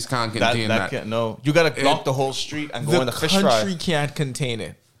yard space can't contain that. Can't, no, you gotta block the whole street and go in the fish fry. country can't contain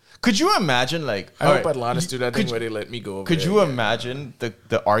it. Could you imagine, like, I all hope right, Atlantis do that thing could, where they let me go over could there. you imagine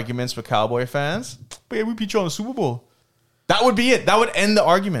the arguments for Cowboy fans? But yeah, we beat you on the Super Bowl. That would be it. That would end the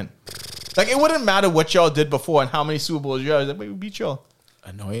argument. Like, it wouldn't matter what y'all did before and how many Super Bowls you had. Like, we beat y'all.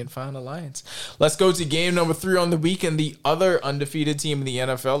 Annoying fan alliance. Let's go to game number 3 on the week, and the other undefeated team in the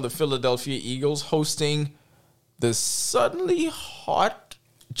NFL, the Philadelphia Eagles, hosting the suddenly hot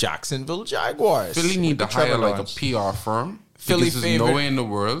Jacksonville Jaguars. Philly need to Trevor hire like Lawrence. a PR firm. Philly Because there's favorite- no way in the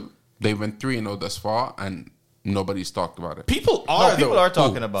world they went 3-0 thus far, and nobody's talked about it. People are people though. are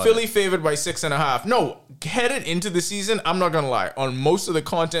talking about Philly it. favored by 6.5. No, headed into the season, I'm not gonna lie. On most of the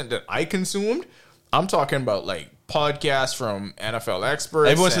content that I consumed, I'm talking about like podcasts from NFL experts.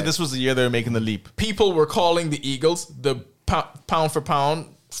 Everyone said and this was the year they were making the leap. people were calling the Eagles the pound for pound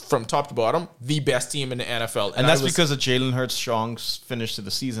from top to bottom the best team in the NFL, And that's I was- because of Jalen Hurts' strong finish to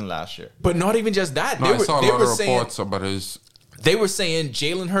the season last year. But not even just that. No, I saw a they lot were of saying reports about his. they were saying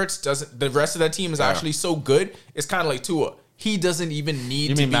Jalen Hurts doesn't. The rest of that team is actually so good. It's kind of like Tua. He doesn't even need.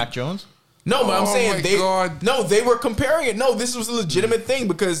 You to mean be, Mac Jones? No, but I'm Oh saying my they. God. No, they were comparing it. No, this was a legitimate thing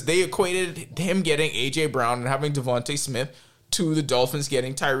because they equated him getting AJ Brown and having Devontae Smith to the Dolphins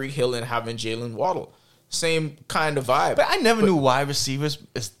getting Tyreek Hill and having Jalen Waddle. Same kind of vibe. But I never knew wide receivers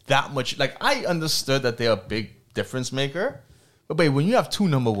is that much. Like, I understood that they're a big difference maker. But wait, when you have 2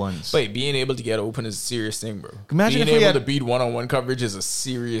 number ones, Wait, being able to get open is a serious thing, bro. Imagine being if we able had- to beat one-on-one coverage is a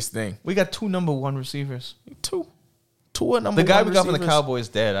serious thing. we got 2 number 1 receivers. Two number The guy one we got from the receivers. Cowboys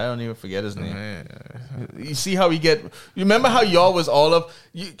dead. I don't even forget his name. You see how he get? You remember how y'all was all of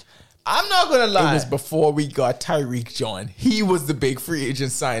you? I'm not gonna It lie, was before we got Tyreek John. He was the big free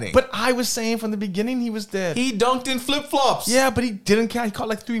agent signing. but I was saying from the beginning he was dead. he dunked in flip-flops. Yeah, but he didn't catch. He caught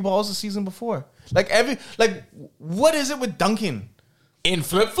like 3 balls the season before. What is it with dunking? In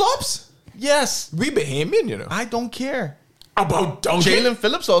flip-flops? Yes, We Bahamian, you know. I don't care. About dunking? Jalen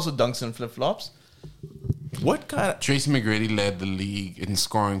Phillips also dunks in flip flops. What kind of... Tracy McGrady led the league in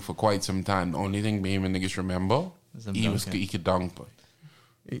scoring for quite some time. The only thing Bahamian niggas remember, him he could dunk, boy.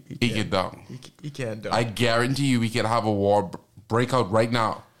 He could dunk. He can't dunk. I guarantee you we could have a war breakout right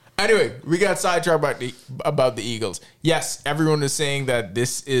now. Anyway, we got sidetracked about the Eagles. Yes, everyone is saying that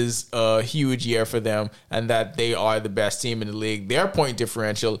this is a huge year for them and that they are the best team in the league. Their point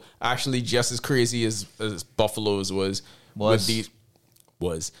differential actually just as crazy as Buffalo's was.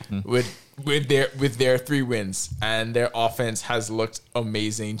 With their 3 wins, and their offense has looked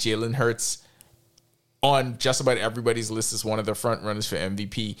amazing. Jalen Hurts on just about everybody's list is one of the front runners for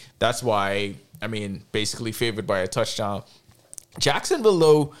MVP. That's why, I mean, basically favored by a touchdown. Jacksonville,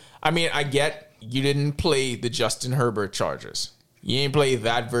 though, I mean, I get you didn't play the Justin Herbert Chargers. You ain't play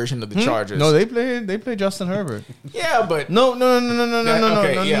that version of the Chargers. No, they play Justin Herbert. Yeah, but No. I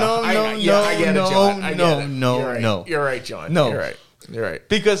get it, John. I get it. No. You're right, John. No. You're right.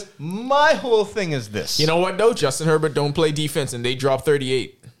 Because my whole thing is this. You know what though? Justin Herbert don't play defense, and they dropped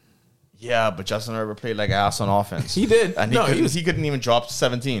 38. Yeah, but Justin Herbert played like ass on offense. He did. And No, he couldn't even drop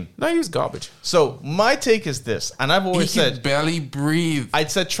 17. No, he was garbage. So my take is this, and I've He always could said, barely breathe.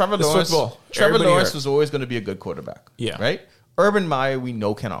 I'd said Trevor It's Lawrence. football. Trevor Everybody Lawrence hurt. was always going to be a good quarterback. Yeah. Right? Urban Meyer, we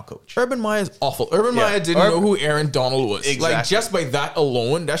know cannot coach. Urban Meyer is awful. Urban Meyer didn't know who Aaron Donald was. Exactly. Like, just by that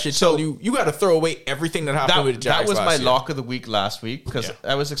alone, that should tell you got to throw away everything that happened with the Jags That was my last year. lock of the week last week because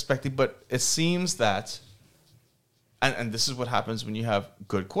I was expecting, but it seems that, and this is what happens when you have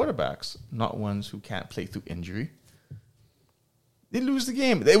good quarterbacks, not ones who can't play through injury. They lose the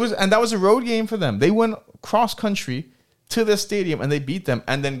game. That was a road game for them. They went cross country to their stadium and they beat them.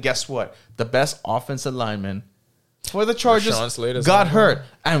 And then guess what? The best offensive lineman for the Chargers Rashawn Slater's got on hurt.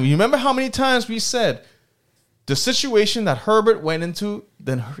 And you remember how many times we said the situation that Herbert went into,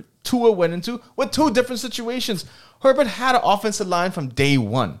 then Tua went into, were two different situations. Herbert had an offensive line from day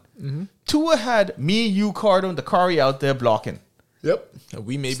one. Tua had me, you, Cardo, and Dakari out there blocking. Yep.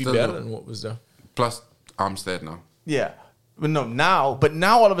 We may be Still better do. than what was there. Plus Armstead now. Yeah. But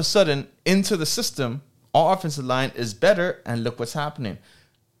now all of a sudden, into the system, our offensive line is better, and look what's happening.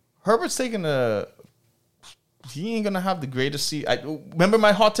 Herbert's taking he ain't going to have the greatest seat. Remember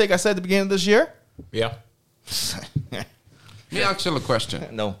my hot take I said at the beginning of this year? Yeah. Let me ask you a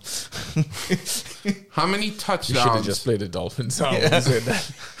question. No. How many You should have touchdowns? just played the Dolphins. Said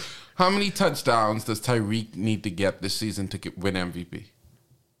that. How many touchdowns does Tyreek need to get this season to win MVP?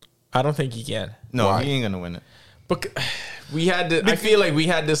 I don't think he can. No, Why? he ain't going to win it. But I feel like we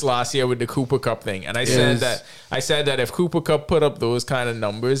had this last year with the Cooper Cup thing, and I said that if Cooper Cup put up those kind of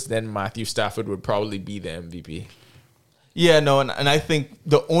numbers, then Matthew Stafford would probably be the MVP. Yeah, no, and I think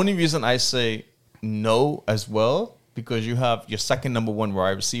the only reason I say no as well, because you have your second number one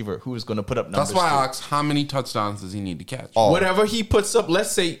wide receiver who is going to put up numbers. That's why too. I asked, how many touchdowns does he need to catch? Oh. Whatever he puts up,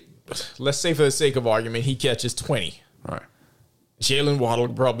 let's say for the sake of argument, he catches 20. Right. Jalen Waddle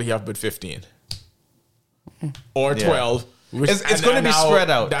would probably have but 15 or 12. It's going to be spread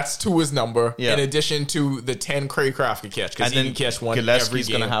out. That's Tua's number Yeah. in addition to the 10 Craycraft could catch because he can catch one every Gillespie's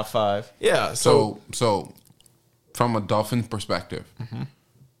game. going to have 5. Yeah, So from a Dolphins perspective,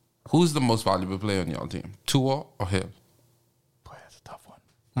 who's the most valuable player on your team? Tua or Hill? Boy, that's a tough one.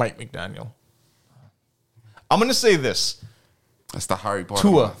 Mike McDaniel. I'm going to say this. That's the Harry Potter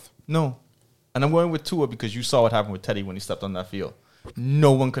Tua. math. No. And I'm going with Tua because you saw what happened with Teddy when he stepped on that field.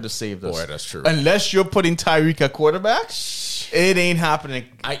 No one could have saved us. Boy, that's true. Unless you're putting Tyreek at quarterback, it ain't happening.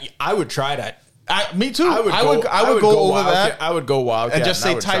 I would try that. Me too. I I would go over Wildcat. that I would go Wildcat and just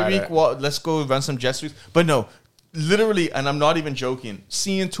say I would try Tyreek. that. Well, let's go run some jet sweeps. But no, literally, and I'm not even joking.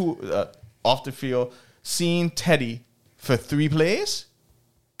 Seeing Tua off the field, seeing Teddy for 3 plays,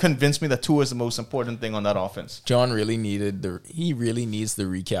 convinced me that Tua is the most important thing on that offense. John really needs the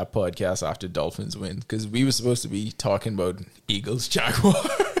recap podcast after Dolphins win because we were supposed to be talking about Eagles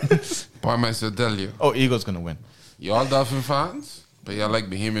Jaguars. Boy, am I so tell you. Oh, Eagles gonna win. Y'all Dolphin fans, but y'all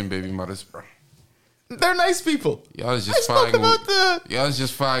like Bohemian Baby Mothers, bro. They're nice people. Y'all is just spoke fine about with, y'all is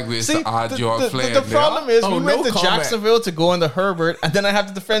just fine with See, the odd jaw flair. the problem is Oh, we went no to comment. Jacksonville to go into Herbert, and then I have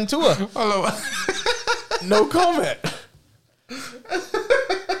to defend Tua. Hello. No comment.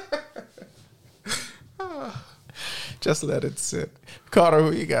 Just let it sit. Carter,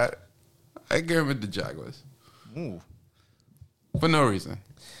 who you got? I gave with the Jaguars. Ooh. For no reason.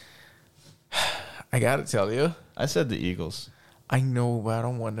 I gotta tell you, I said the Eagles. I know, but I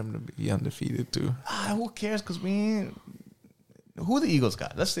don't want them to be undefeated too. Who cares? Because we ain't. Who the Eagles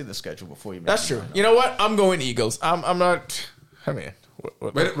got? Let's see the schedule before you. Make That's me true. know. You know what? I'm going Eagles. I'm not. I mean,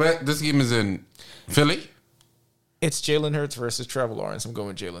 what? Wait, this game is in Philly? It's Jalen Hurts versus Trevor Lawrence. I'm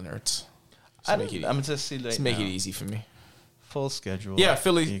going Jalen Hurts. I Make don't- it, I'm just see let's right make now. it easy for me. Full schedule. Yeah,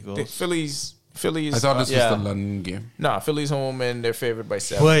 Philly. Eagles. Philly's. I thought this yeah. was the London game. Nah, Philly's home and they're favored by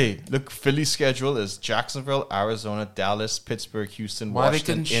 7. Wait, look. Philly's schedule is Jacksonville, Arizona, Dallas, Pittsburgh, Houston, Why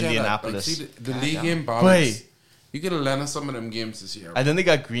Washington, they couldn't Indianapolis. shut up? Like, see, the league game balance. Wait. You could have landed some of them games this year. And then they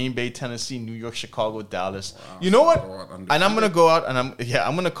got Green Bay, Tennessee, New York, Chicago, Dallas. You know what? Lord, And I'm gonna go out and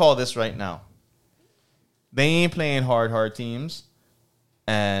I'm gonna call this right now. They ain't playing hard teams,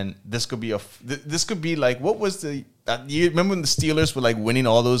 and this could be this could be like what was the you remember when the Steelers were like winning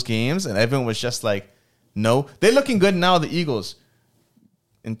all those games and everyone was just like, no, they're looking good now. The Eagles.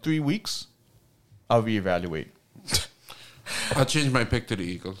 In 3 weeks, I'll reevaluate. I'll change my pick to the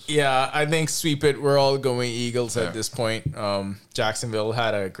Eagles. Yeah, I think sweep it. We're all going Eagles at this point. Jacksonville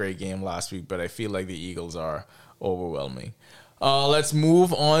had a great game last week, but I feel like the Eagles are overwhelming. Let's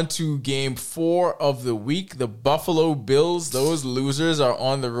move on to game 4 of the week. The Buffalo Bills, those losers, are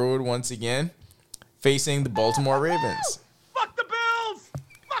on the road once again, facing the Baltimore Ravens. Fuck the Bills!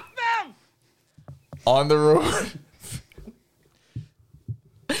 Fuck them! On the road.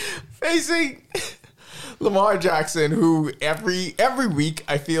 Facing Lamar Jackson, who every week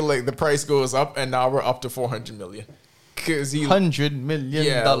I feel like the price goes up, and now we're up to $400 million. Because he $100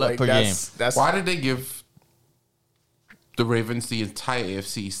 million per game. That's Why did they give the Ravens the entire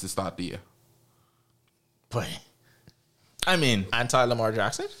AFC East to start the year. But I mean, Anti-Lamar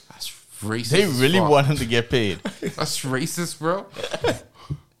Jackson? That's racist. they really as fuck. want him to get paid. That's racist, bro.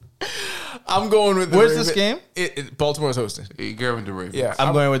 I'm going with the Where's this game? Baltimore's hosting. You go with the Ravens. Yeah.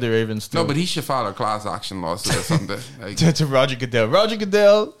 I'm going with the Ravens too. No, but he should file a class action lawsuit or something. Like, to Roger Goodell. Roger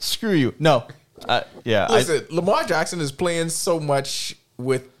Goodell, screw you. No. Yeah. Listen, Lamar Jackson is playing so much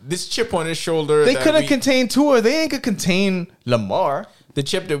with this chip on his shoulder. They that couldn't we- contain Tua. They ain't gonna contain Lamar. The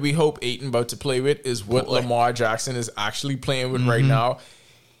chip that we hope Ayton about to play with is what Lamar Jackson is actually playing with right now.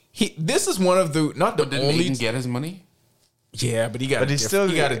 This is one of the not the but didn't only Ayton get his money? yeah, but he got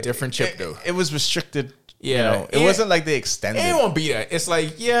he got a different chip though. It was restricted. Yeah, You know, it wasn't like they extended. It won't be that. It's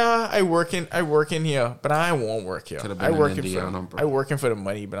like, yeah, I work in here, but I won't work here. Could've been I in working Indiana, for bro. I working for the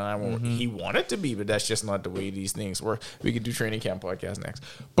money, but I won't. He wanted to be, but that's just not the way these things work. We could do training camp podcast next,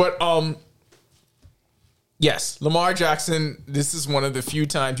 but yes, Lamar Jackson. This is one of the few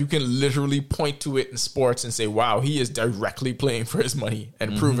times you can literally point to it in sports and say, "Wow, he is directly playing for his money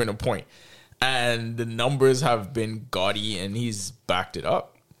and proving a point." And the numbers have been gaudy, and he's backed it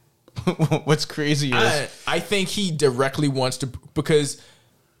up. What's crazy is I think he directly wants to, because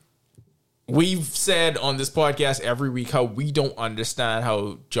we've said on this podcast every week how we don't understand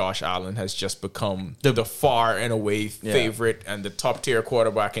how Josh Allen has just become the far and away favorite and the top tier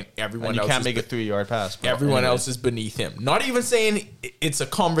quarterback, and everyone and you else can't is make a 3-yard pass. bro. everyone Anyways. else is beneath him. Not even saying it's a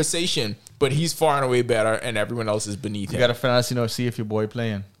conversation, but he's far and away better, and everyone else is beneath You him. got to fantasy see if your boy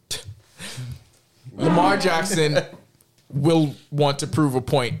playing. Lamar Jackson will want to prove a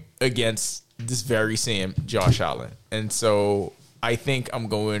point against this very same Josh Allen. And so I think I'm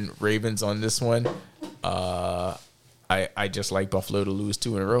going Ravens on this one. I just like Buffalo to lose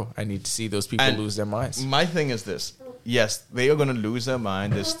 2 in a row. I need to see those people And lose their minds. My thing is this. Yes, they are going to lose their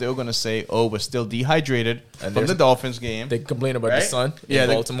mind. They're still going to say, oh, we're still dehydrated from the Dolphins game. They complain about the Right? sun in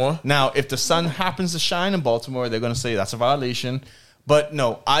Baltimore. Now, if the sun happens to shine in Baltimore, they're going to say that's a violation. But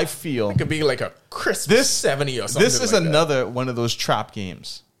no, I feel It could be like a crisp 70 or something. this is like that. another one of those trap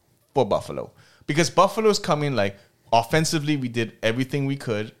games for Buffalo. Because Buffalo's coming like offensively, we did everything we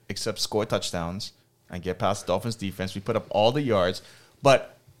could except score touchdowns and get past the Dolphins defense. We put up all the yards.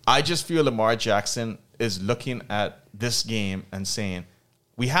 But I just feel Lamar Jackson is looking at this game and saying,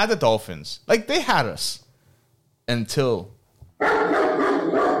 we had the Dolphins. Like, they had us until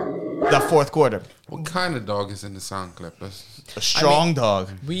the fourth quarter. What kind of dog is in the sound clip? A strong dog.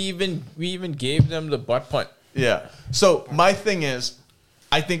 We even gave them the butt punt. Yeah. So my thing is,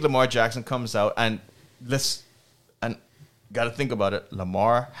 I think Lamar Jackson comes out and got to think about it.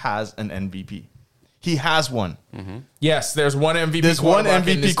 Lamar has an MVP. He has one. Yes, there's one MVP. There's one quarterback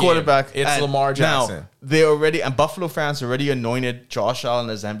in MVP this game. quarterback. It's and Lamar Jackson. Now, they already, and Buffalo fans already anointed Josh Allen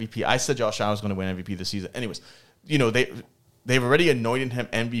as MVP. I said Josh Allen was going to win MVP this season. Anyways, you know, they've already anointed him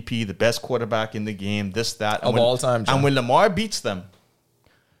MVP, the best quarterback in the game, this, that. Of all time, John. And when Lamar beats them,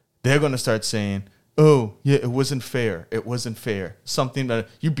 they're going to start saying, oh, yeah, it wasn't fair. It wasn't fair. Something that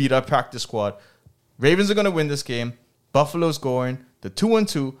you beat our practice squad. Ravens are going to win this game. Buffalo's going. The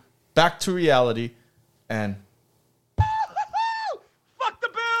 2-2, back to reality. And Fuck the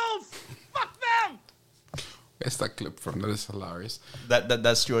Bills! Fuck them! Where's that clip from? That is hilarious.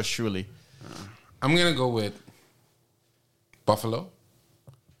 that's yours truly. I'm going to go with Buffalo.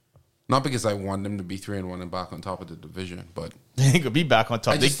 Not because I want them to be 3-1 and back on top of the division, but They could be back on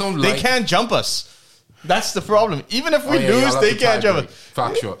top. I just don't they like- can't jump us. That's the problem. Even if we Oh, yeah, y'all lose, have they to can't jump tiebreak. us.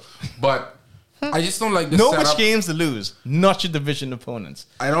 Factual. But I just don't like the Know setup. which games to lose, not your division opponents.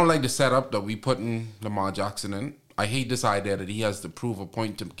 I don't like the setup that we put in Lamar Jackson in. I hate this idea that he has to prove a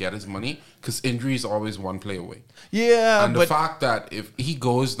point to get his money because injury is always one play away. Yeah, And the but fact that if he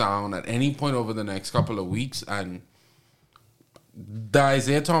goes down at any point over the next couple of weeks, and the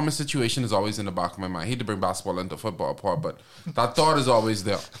Isaiah Thomas situation is always in the back of my mind. I hate to bring basketball into football part, but that thought is always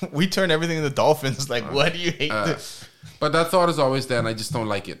there. we turn everything into Dolphins. Like, what do you hate this? But that thought is always there, and I just don't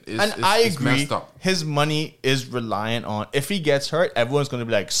like it. It's It's agree. Messed up. His money is reliant on, if he gets hurt, everyone's going to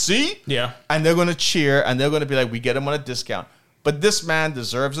be like, see? Yeah. And they're going to cheer, and they're going to be like, we get him on a discount. But this man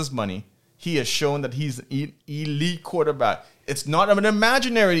deserves his money. He has shown that he's an elite quarterback. It's not an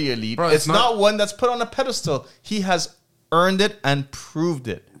imaginary elite. Bro, it's it's not not- one that's put on a pedestal. He has earned it and proved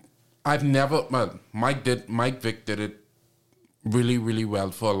it. I've never. Well, Mike Vick did it really, really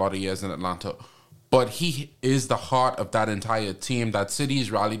well for a lot of years in Atlanta. But he is the heart of that entire team. That city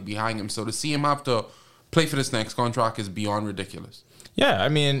is rallied behind him. So to see him have to play for this next contract is beyond ridiculous. Yeah, I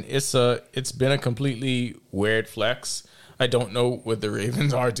mean, it's been a completely weird flex. I don't know what the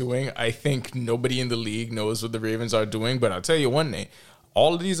Ravens are doing. I think nobody in the league knows what the Ravens are doing. But I'll tell you one thing.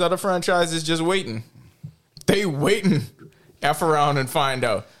 All of these other franchises just waiting. They waiting. F around and find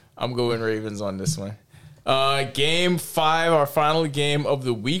out. I'm going Ravens on this one. Game 5, our final game of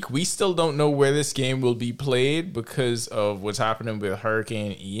the week. We still don't know where this game will be played because of what's happening with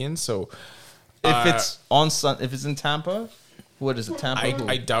Hurricane Ian. So If it's if it's in Tampa, what is it? Tampa?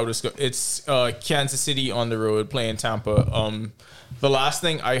 I doubt it's Kansas City on the road playing Tampa. The last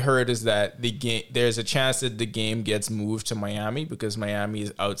thing I heard is that there's a chance that the game gets moved to Miami because Miami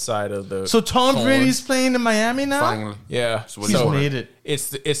is outside of the. So Tom cone. Brady's playing in Miami now. Finally. Yeah, So what He's do you want? made it.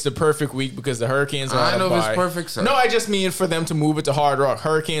 It's the perfect week because the Hurricanes are I on know a it's bye. perfect, sir. No, I just mean for them to move it to Hard Rock.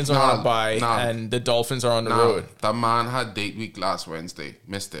 Hurricanes are on a bye, and the Dolphins are on the road. That man had date week last Wednesday.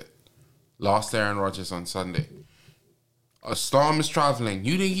 Missed it. Lost Aaron Rodgers on Sunday. A Storm is traveling.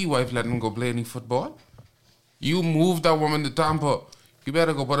 You think your wife let him go play any football? You moved that woman to Tampa. You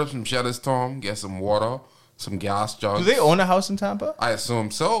better go put up some shelters, Storm. Get some water, some gas jugs. Do they own a house in Tampa? I assume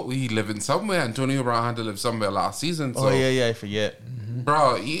so. He living somewhere. Antonio Brown had to live somewhere last season. So, Oh yeah, I forget.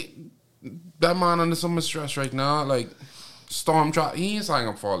 bro, that man under so much stress right now. Like, Storm, he ain't signing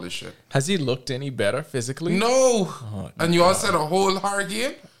up for all this shit. Has he looked any better physically? No. And you all said a whole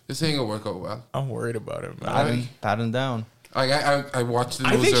hurricane? This ain't gonna work out well. I'm worried about it, man. Patting down. I watched the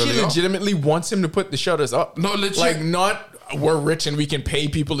I news think she earlier. legitimately wants him to put the shutters up. No, legit. Like, not we're rich and we can pay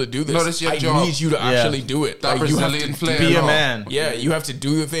people to do this. No, this your I job. need you to actually do it. That Like, you have Brazilian to flair. Be a no. man. Yeah, you have to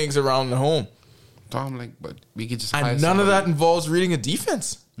do the things around the home. Tom, like, but we could just hire And none of that somebody. involves reading a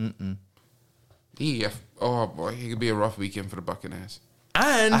defense. Oh boy, it could be a rough weekend for the Buccaneers.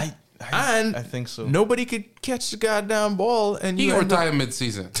 And I think so. Nobody could catch the goddamn ball, and He you can end up- retire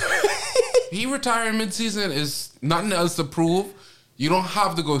mid-season. He retiring mid-season is nothing else to prove. You don't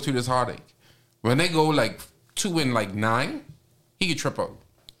have to go through this heartache. When they go like 2-9, he could trip out.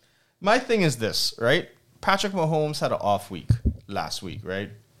 My thing is this, right? Patrick Mahomes had an off week last week, right?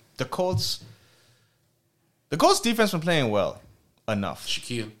 The Colts defense been playing well enough,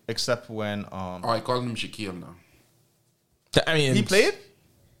 Shaquille. except when Oh, I call him Shaquille now. I mean, he played.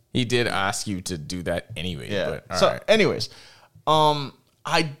 He did ask you to do that anyway. Yeah. But, all So, right. anyways,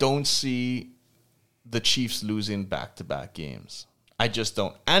 I don't see the Chiefs losing back-to-back games. I just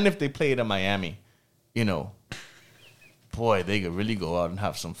don't. And if they played in Miami, boy, they could really go out and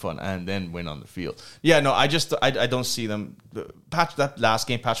have some fun and then win on the field. Yeah, no, I don't see them. That last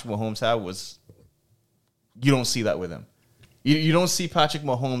game Patrick Mahomes had was, you don't see that with him. You don't see Patrick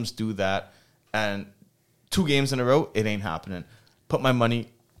Mahomes do that, and 2 games in a row, it ain't happening. Put my money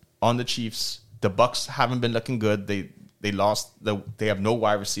on the Chiefs. The Bucks haven't been looking good. They lost. They have no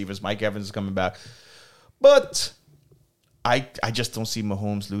wide receivers. Mike Evans is coming back, but I just don't see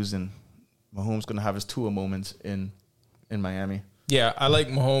Mahomes losing. Mahomes gonna have his Tua moment in Miami. Yeah, I like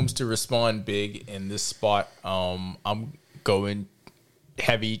Mahomes to respond big in this spot. I'm going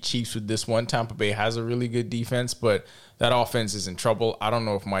heavy Chiefs with this one. Tampa Bay has a really good defense, but that offense is in trouble. I don't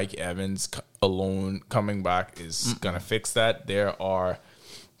know if Mike Evans alone coming back is going to fix that. The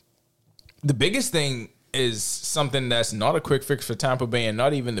biggest thing is something that's not a quick fix for Tampa Bay and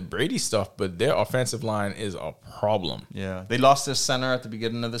not even the Brady stuff, but their offensive line is a problem. Yeah, they lost their center at the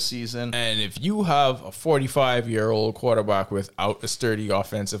beginning of the season. And if you have a 45-year-old quarterback without a sturdy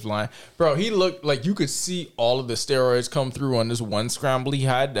offensive line, bro, he looked like you could see all of the steroids come through on this one scramble he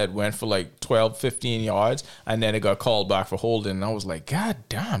had that went for like 12, 15 yards, and then it got called back for holding. And I was like, God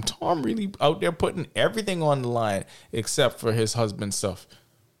damn, Tom really out there putting everything on the line except for his husband stuff.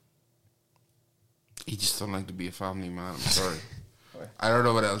 He just don't like to be a family man. I'm sorry. I don't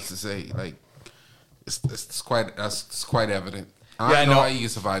know what else to say. Like, it's quite evident. I know how you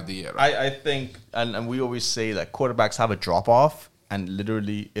survived the year. I think, and we always say that quarterbacks have a drop off, and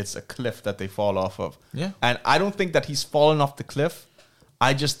literally it's a cliff that they fall off of. Yeah. And I don't think that he's fallen off the cliff.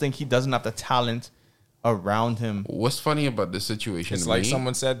 I just think he doesn't have the talent around him. What's funny about this situation? It's to like me,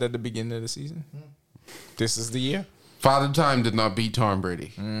 someone said at the beginning of the season. This is the year. Father Time did not beat Tom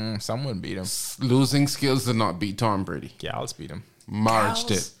Brady. Someone beat him. Losing skills did not beat Tom Brady. Gals beat him. Marge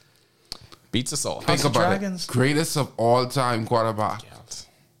did. Beats us all. Think of about Dragons. it. Greatest of all time quarterback. Gals.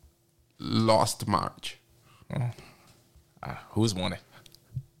 Lost March. Who's won it?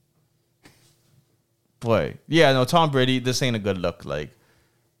 Boy, yeah, no, Tom Brady, this ain't a good look. Like,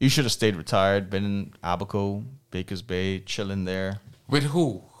 you should have stayed retired, been in Abaco, Baker's Bay, chilling there. With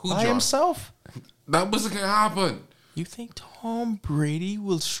who? Who By John? himself. That wasn't gonna happen. You think Tom Brady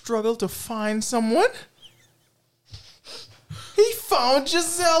will struggle to find someone? He found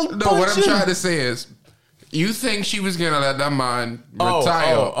Giselle Bundchen. No, what I'm trying to say is, you think she was gonna let that man Oh,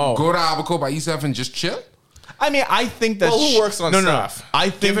 retire, oh. go to Abaco by yourself and just chill? I mean, I think that Well, who works on staff? I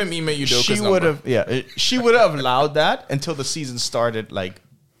think Give him Ime Udoka's she number. would have. Yeah, she would have allowed that until the season started. Like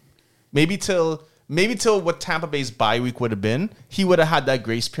maybe till maybe till what Tampa Bay's bye week would have been, he would have had that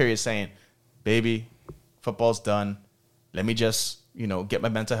grace period saying, baby, football's done. Let me just, get my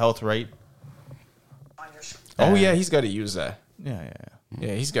mental health right. Oh yeah, he's got to use that. Yeah.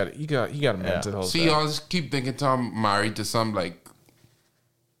 Yeah, he got a mental health. See, y'all just keep thinking Tom married to some like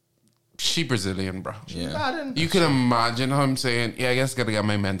she Brazilian, bro. Yeah. You can imagine him saying, "Yeah, I guess gotta get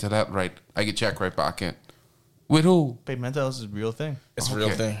my mental health right. I can check right back in." With who? But mental health is a real thing. It's a real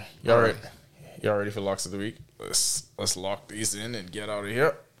thing. Y'all ready for locks of the week? Let's lock these in and get out of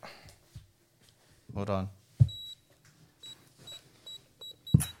here. Hold on.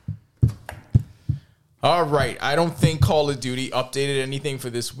 All right. I don't think Call of Duty updated anything for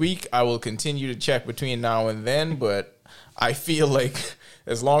this week. I will continue to check between now and then, but I feel like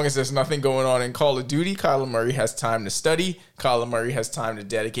as long as there's nothing going on in Call of Duty, Kyler Murray has time to study. Kyler Murray has time to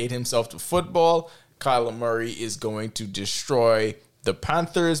dedicate himself to football. Kyler Murray is going to destroy the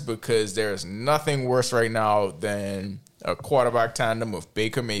Panthers because there's nothing worse right now than a quarterback tandem of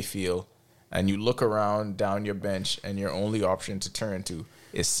Baker Mayfield, and you look around down your bench and your only option to turn to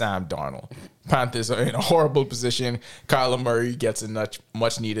is Sam Darnold. Panthers are in a horrible position. Kyler Murray gets a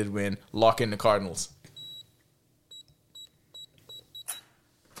much needed win. Lock in the Cardinals.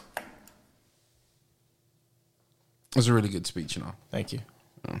 It was a really good speech, Thank you.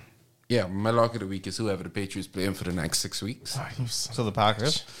 Yeah, my lock of the week is whoever the Patriots playing for the next 6 weeks. So the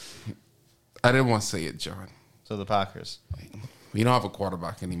Packers. I didn't want to say it, John. So the Packers. We don't have a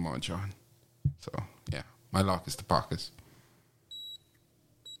quarterback anymore, John. So, yeah, my lock is the Packers.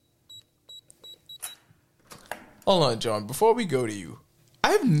 Hold on, John. Before we go to you,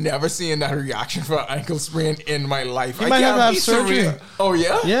 I've never seen that reaction for an ankle sprain in my life. He might have to have surgery. Oh,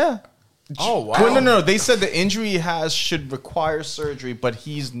 yeah? Yeah. Oh, wow. Well, no. They said the injury he has should require surgery, but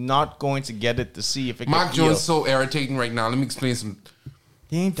he's not going to get it to see if it can Mark heal. Jones is so irritating right now. Let me explain some.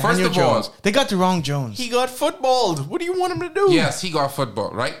 He ain't First Daniel of all, Jones. They got the wrong Jones. He got footballed. What do you want him to do? Yes, he got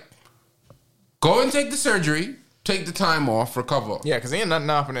football, right? Go and take the surgery, take the time off, recover. Yeah, because ain't nothing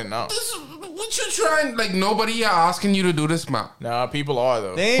happening now. What you trying? Like, nobody asking you to do this, man. Nah, people are,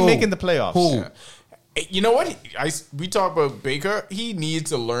 though. They ain't making the playoffs. Who? Yeah. You know what? We talk about Baker. He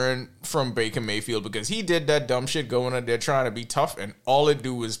needs to learn from Baker Mayfield because he did that dumb shit going in there trying to be tough, and all it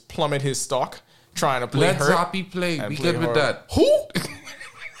do is plummet his stock trying to play Let hurt. Zappy play. and Be play good with hard. that. Who?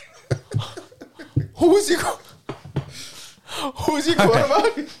 Who's your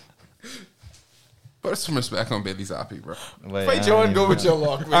quarterback? Put some respect on Billy Zappy, bro. Wait, Hey, John, go with your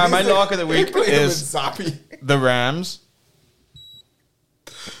lock. All right, my lock of the week is Zappy. the Rams.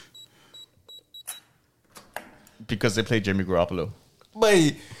 Because they play Jimmy Garoppolo.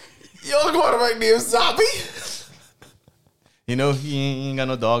 Wait, your quarterback named Zappy? He ain't got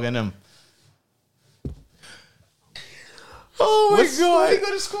no dog in him. Oh my Where god! did he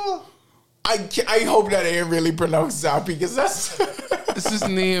go to school? I hope that ain't really pronounced Zappy because that's. This is his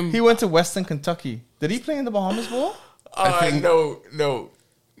name. He went to Western Kentucky. Did he play in the Bahamas Bowl? No.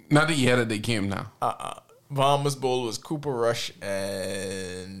 Not the year that they came now. Bahamas Bowl was Cooper Rush,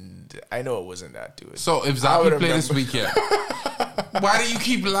 and I know it wasn't that dude. So if I would Zappy play this remember. weekend, why do you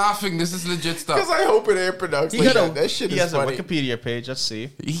keep laughing? This is legit stuff. Because I hope it ain't pronounced like that. That shit He is has funny. a Wikipedia page. Let's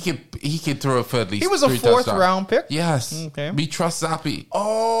see. He can throw it for at least. He was a 3 fourth touchdowns. round pick. Yes. Okay. We trust Zappy.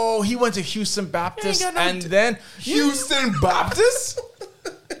 Oh, he went to Houston Baptist, Ain't got no and then Houston Baptist?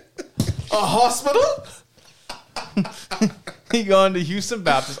 A hospital? he gone to Houston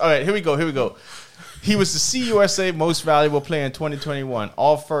Baptist. All right, here we go. He was the CUSA Most Valuable Player in 2021,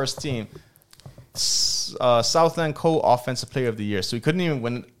 All First Team, Southland Co-Offensive Player of the Year. So he couldn't even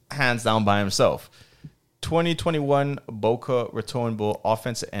win hands down by himself. 2021 Boca Raton Bowl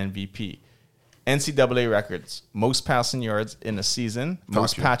Offensive MVP. NCAA records: most passing yards in a season,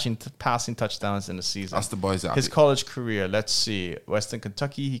 most passing touchdowns in a season. That's the boys out. His college career, let's see. Western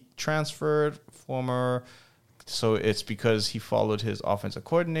Kentucky, he transferred, so it's because he followed his offensive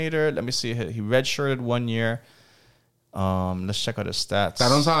coordinator. Let me see. He redshirted 1 year. Let's check out his stats. That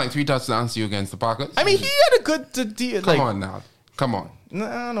don't sound like 3 touchdowns to you against the Packers. I mean, he had a good deal. Come on now. Come on. I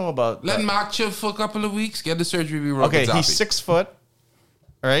don't know about Let that. Mark chill for a couple of weeks. Get the surgery we wrote. Okay, he's 6 foot,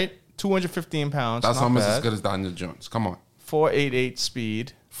 right? 215 pounds. That's not almost bad. as good as Daniel Jones. Come on. 4.88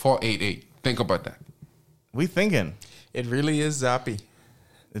 speed. 4.88. Think about that. We thinking. It really is Zappy.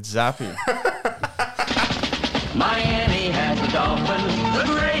 It's Zappy. Miami has the Dolphins, the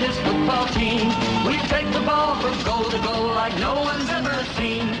greatest football team. We take the ball from goal to goal like no one's ever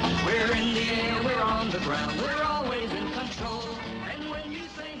seen. We're in the air, we're on the ground, we're